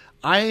glasses?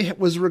 I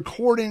was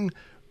recording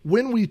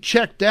when we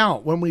checked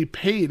out, when we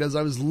paid, as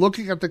I was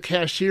looking at the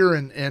cashier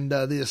and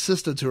the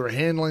assistants who are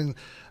handling,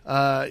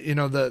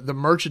 the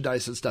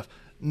merchandise and stuff.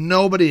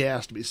 Nobody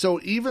asked me. So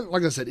even,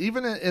 like I said,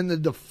 even in the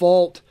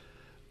default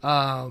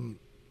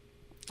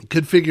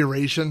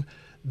configuration,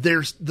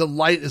 the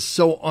light is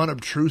so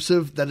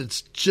unobtrusive that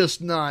it's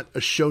just not a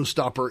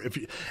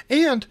showstopper.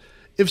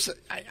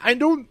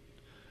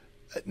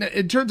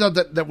 It turns out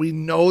that we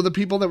know the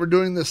people that were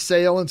doing this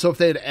sale, and so if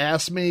they had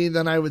asked me,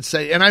 then I would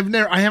say, and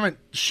I haven't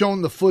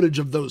shown the footage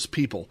of those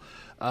people,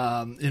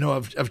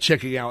 of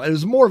checking out. It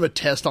was more of a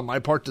test on my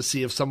part to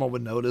see if someone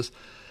would notice.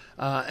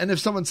 And if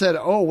someone said,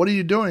 "Oh, what are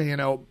you doing?"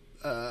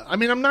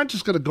 I'm not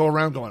just going to go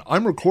around going,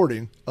 "I'm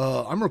recording.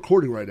 I'm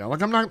recording right now."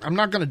 Like I'm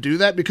not going to do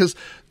that, because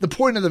the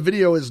point of the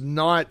video is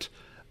not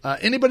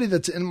anybody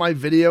that's in my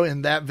video,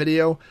 in that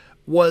video,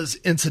 was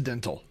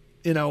incidental.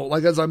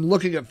 Like as I'm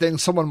looking at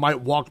things, someone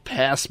might walk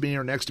past me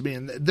or next to me,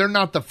 and they're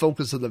not the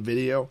focus of the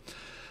video.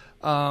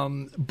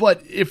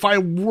 But if I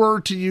were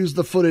to use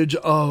the footage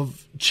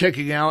of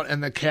checking out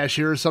and the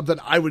cashier or something,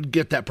 I would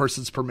get that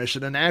person's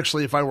permission. And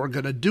actually, if I were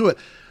going to do it,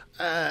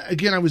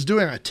 again, I was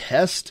doing a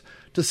test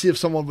to see if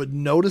someone would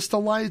notice the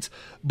lights.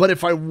 But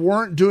if I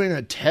weren't doing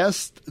a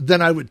test,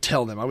 then I would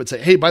tell them. I would say,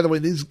 hey, by the way,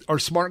 these are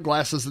smart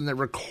glasses and they're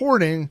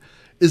recording.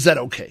 Is that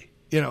okay?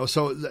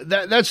 So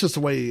that's just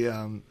the way,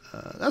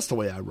 that's the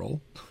way I roll,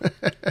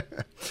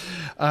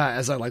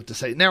 as I like to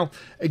say. Now,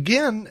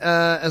 again,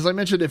 as I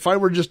mentioned, if I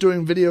were just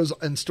doing videos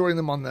and storing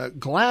them on the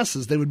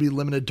glasses, they would be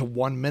limited to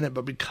 1 minute.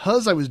 But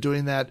because I was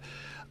doing that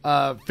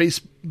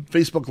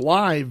Facebook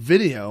Live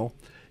video,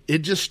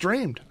 it just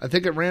streamed. I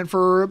think it ran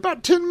for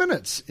about 10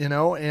 minutes,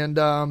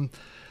 and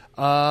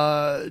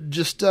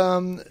just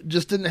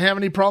didn't have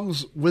any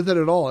problems with it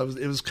at all.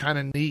 It was kind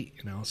of neat,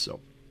 so.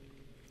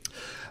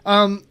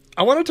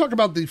 I want to talk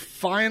about the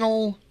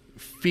final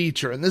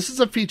feature, and this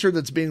is a feature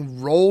that's being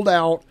rolled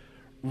out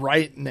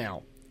right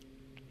now.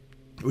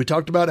 We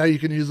talked about how you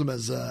can use them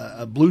as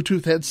a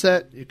Bluetooth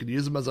headset. You can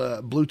use them as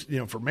a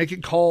Bluetooth, for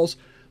making calls,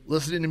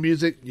 listening to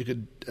music. You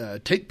could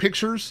take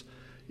pictures.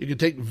 You can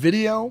take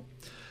video.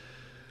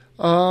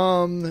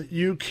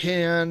 You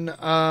can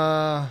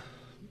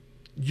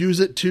use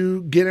it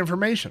to get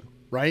information,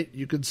 right?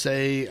 You could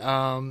say,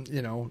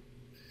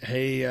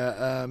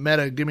 hey,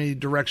 Meta, give me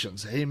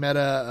directions. Hey,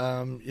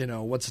 Meta,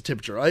 what's the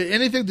temperature?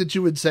 Anything that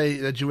you would say,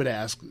 that you would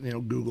ask,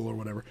 Google or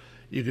whatever,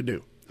 you could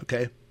do.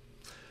 Okay.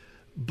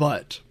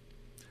 But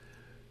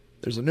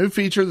there's a new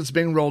feature that's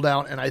being rolled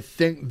out, and I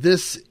think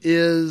this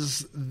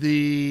is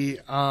the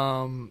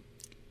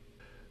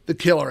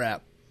killer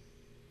app.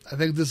 I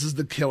think this is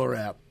the killer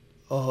app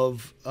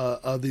of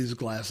these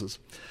glasses,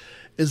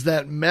 is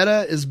that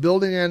Meta is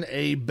building in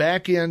a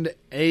back-end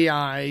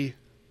AI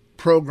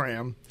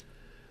program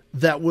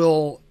that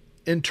will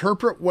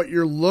interpret what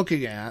you're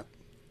looking at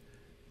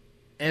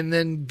and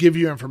then give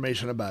you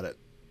information about it.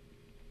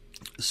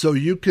 So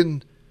you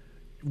can,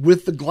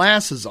 with the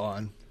glasses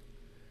on,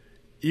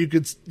 you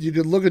could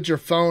look at your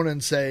phone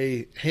and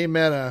say, hey,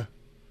 Meta,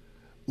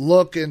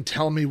 look and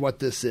tell me what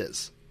this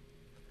is.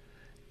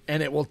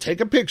 And it will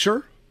take a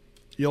picture.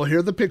 You'll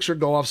hear the picture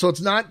go off. So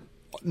it's not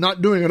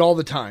doing it all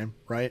the time,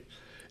 right?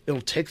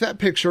 It'll take that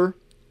picture.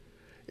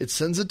 It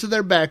sends it to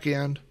their back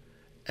end,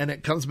 and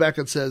it comes back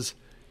and says,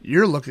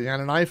 you're looking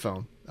at an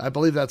iPhone. I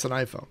believe that's an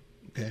iPhone.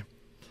 Okay.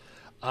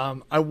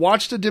 I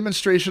watched a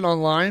demonstration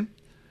online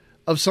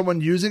of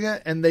someone using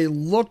it, and they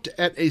looked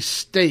at a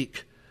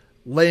steak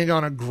laying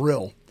on a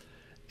grill,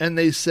 and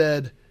they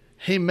said,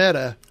 hey,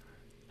 Meta,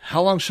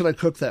 how long should I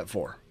cook that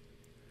for?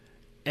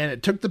 And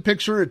it took the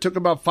picture. It took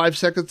about 5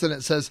 seconds, and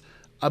it says,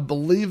 I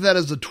believe that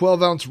is a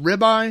 12-ounce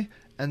ribeye.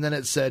 And then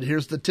it said,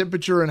 here's the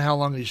temperature and how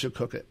long you should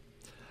cook it.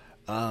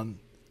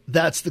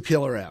 That's the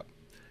killer app,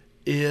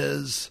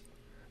 is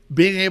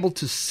being able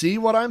to see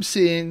what I'm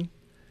seeing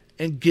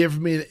and give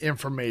me the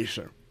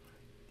information.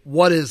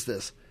 What is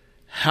this?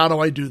 How do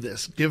I do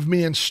this? Give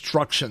me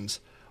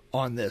instructions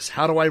on this.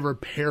 How do I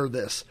repair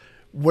this?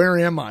 Where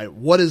am I?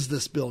 What is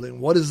this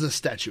building? What is this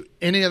statue?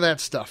 Any of that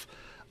stuff.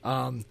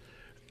 I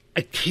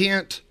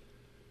can't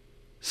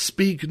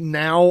speak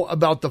now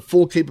about the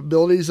full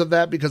capabilities of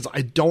that because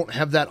I don't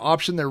have that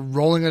option. They're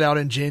rolling it out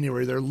in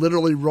January. They're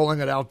literally rolling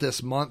it out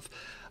this month.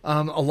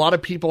 A lot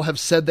of people have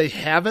said they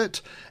have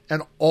it,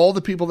 and all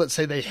the people that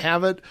say they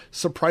have it,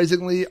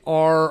 surprisingly,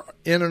 are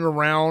in and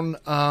around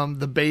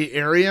the Bay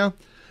Area,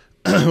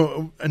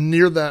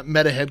 near the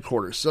Meta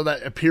headquarters. So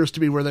that appears to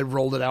be where they've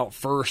rolled it out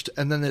first,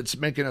 and then it's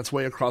making its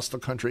way across the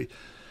country.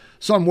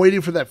 So I'm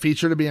waiting for that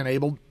feature to be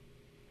enabled.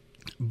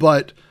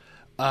 But,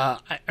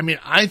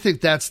 I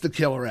think that's the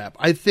killer app.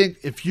 I think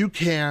if you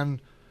can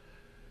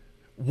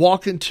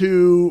walk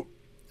into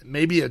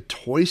maybe a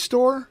toy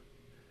store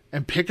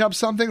and pick up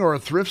something, or a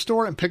thrift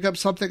store and pick up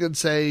something and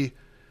say,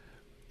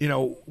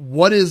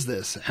 what is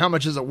this? How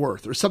much is it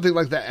worth? Or something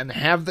like that. And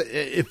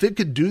if it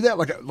could do that,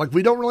 like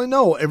we don't really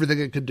know everything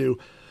it could do,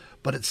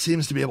 but it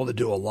seems to be able to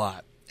do a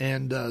lot.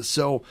 And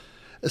so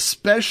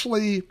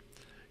especially,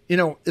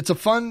 it's a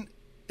fun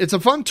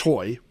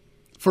toy,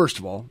 first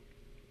of all.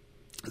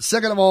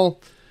 Second of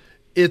all,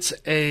 it's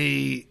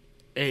a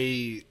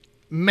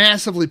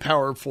massively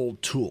powerful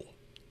tool,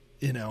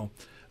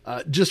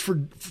 just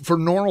for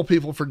normal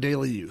people for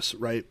daily use,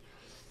 right?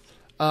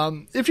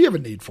 If you have a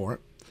need for it.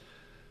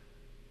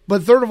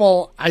 But third of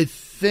all, I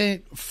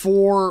think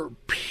for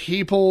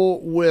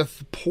people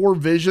with poor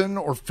vision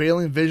or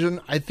failing vision,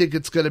 I think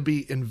it's going to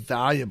be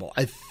invaluable.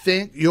 I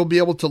think you'll be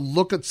able to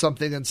look at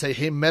something and say,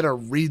 hey, Meta,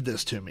 read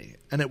this to me,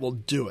 and it will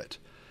do it.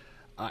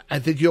 I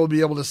think you'll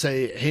be able to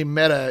say, hey,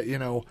 Meta,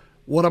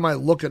 what am I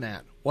looking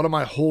at? What am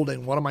I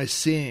holding? What am I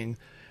seeing?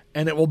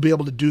 And it will be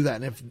able to do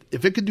that. And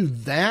if it can do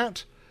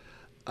that,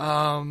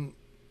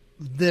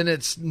 then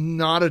it's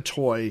not a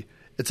toy.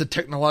 It's a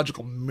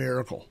technological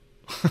miracle.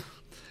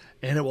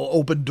 And it will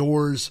open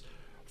doors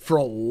for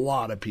a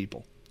lot of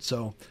people.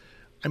 So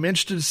I'm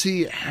interested to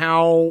see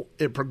how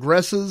it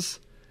progresses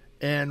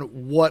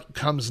and what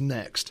comes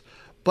next.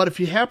 But if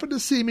you happen to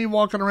see me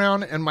walking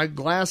around and my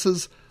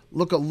glasses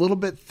look a little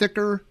bit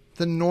thicker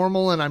than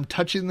normal and I'm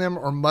touching them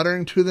or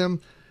muttering to them,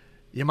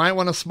 you might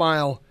want to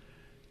smile.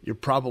 You're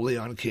probably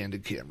on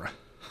candid camera.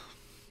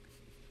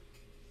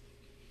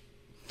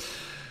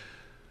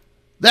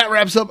 That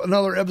wraps up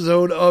another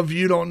episode of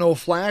You Don't Know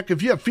Flack.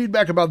 If you have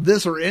feedback about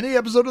this or any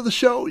episode of the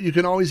show, you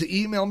can always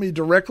email me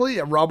directly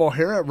at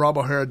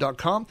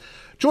robohara@robohara.com.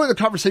 Join the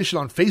conversation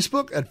on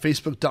Facebook at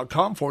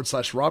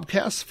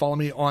facebook.com/Robcast. Follow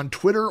me on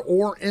Twitter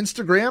or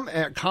Instagram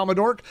at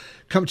Commodore.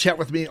 Come chat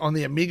with me on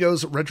the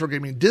Amigos Retro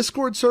Gaming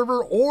Discord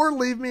server or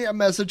leave me a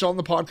message on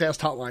the podcast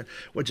hotline,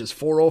 which is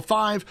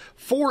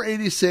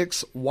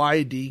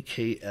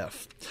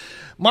 405-486-YDKF.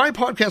 My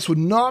podcast would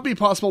not be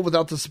possible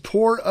without the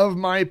support of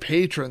my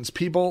patrons,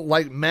 people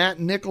like Matt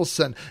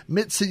Nicholson,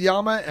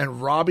 Mitsuyama,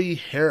 and Robbie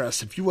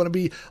Harris. If you want to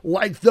be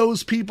like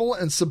those people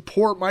and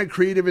support my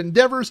creative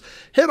endeavors,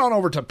 head on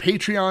over to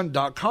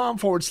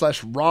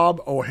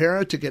patreon.com/Rob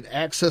O'Hara to get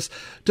access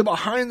to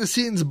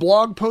behind-the-scenes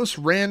blog posts,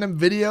 random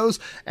videos,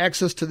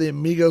 access to the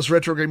Amigos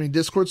Retro Gaming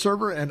Discord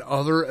server, and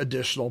other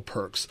additional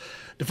perks.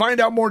 To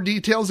find out more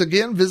details,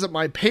 again, visit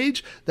my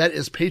page. That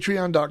is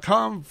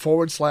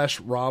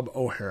patreon.com/Rob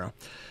O'Hara.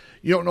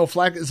 You Don't Know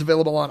Flack is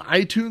available on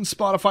iTunes,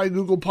 Spotify,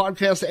 Google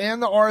Podcasts,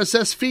 and the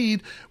RSS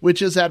feed, which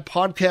is at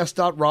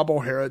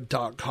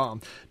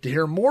podcast.robohara.com. To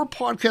hear more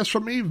podcasts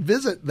from me,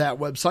 visit that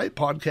website,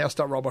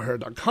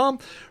 podcast.robohara.com,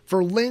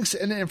 for links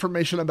and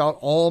information about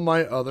all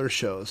my other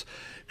shows.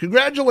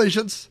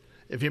 Congratulations.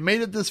 If you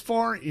made it this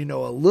far, you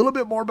know a little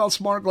bit more about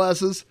smart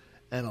glasses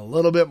and a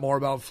little bit more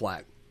about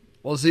Flack.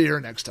 We'll see you here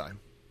next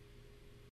time.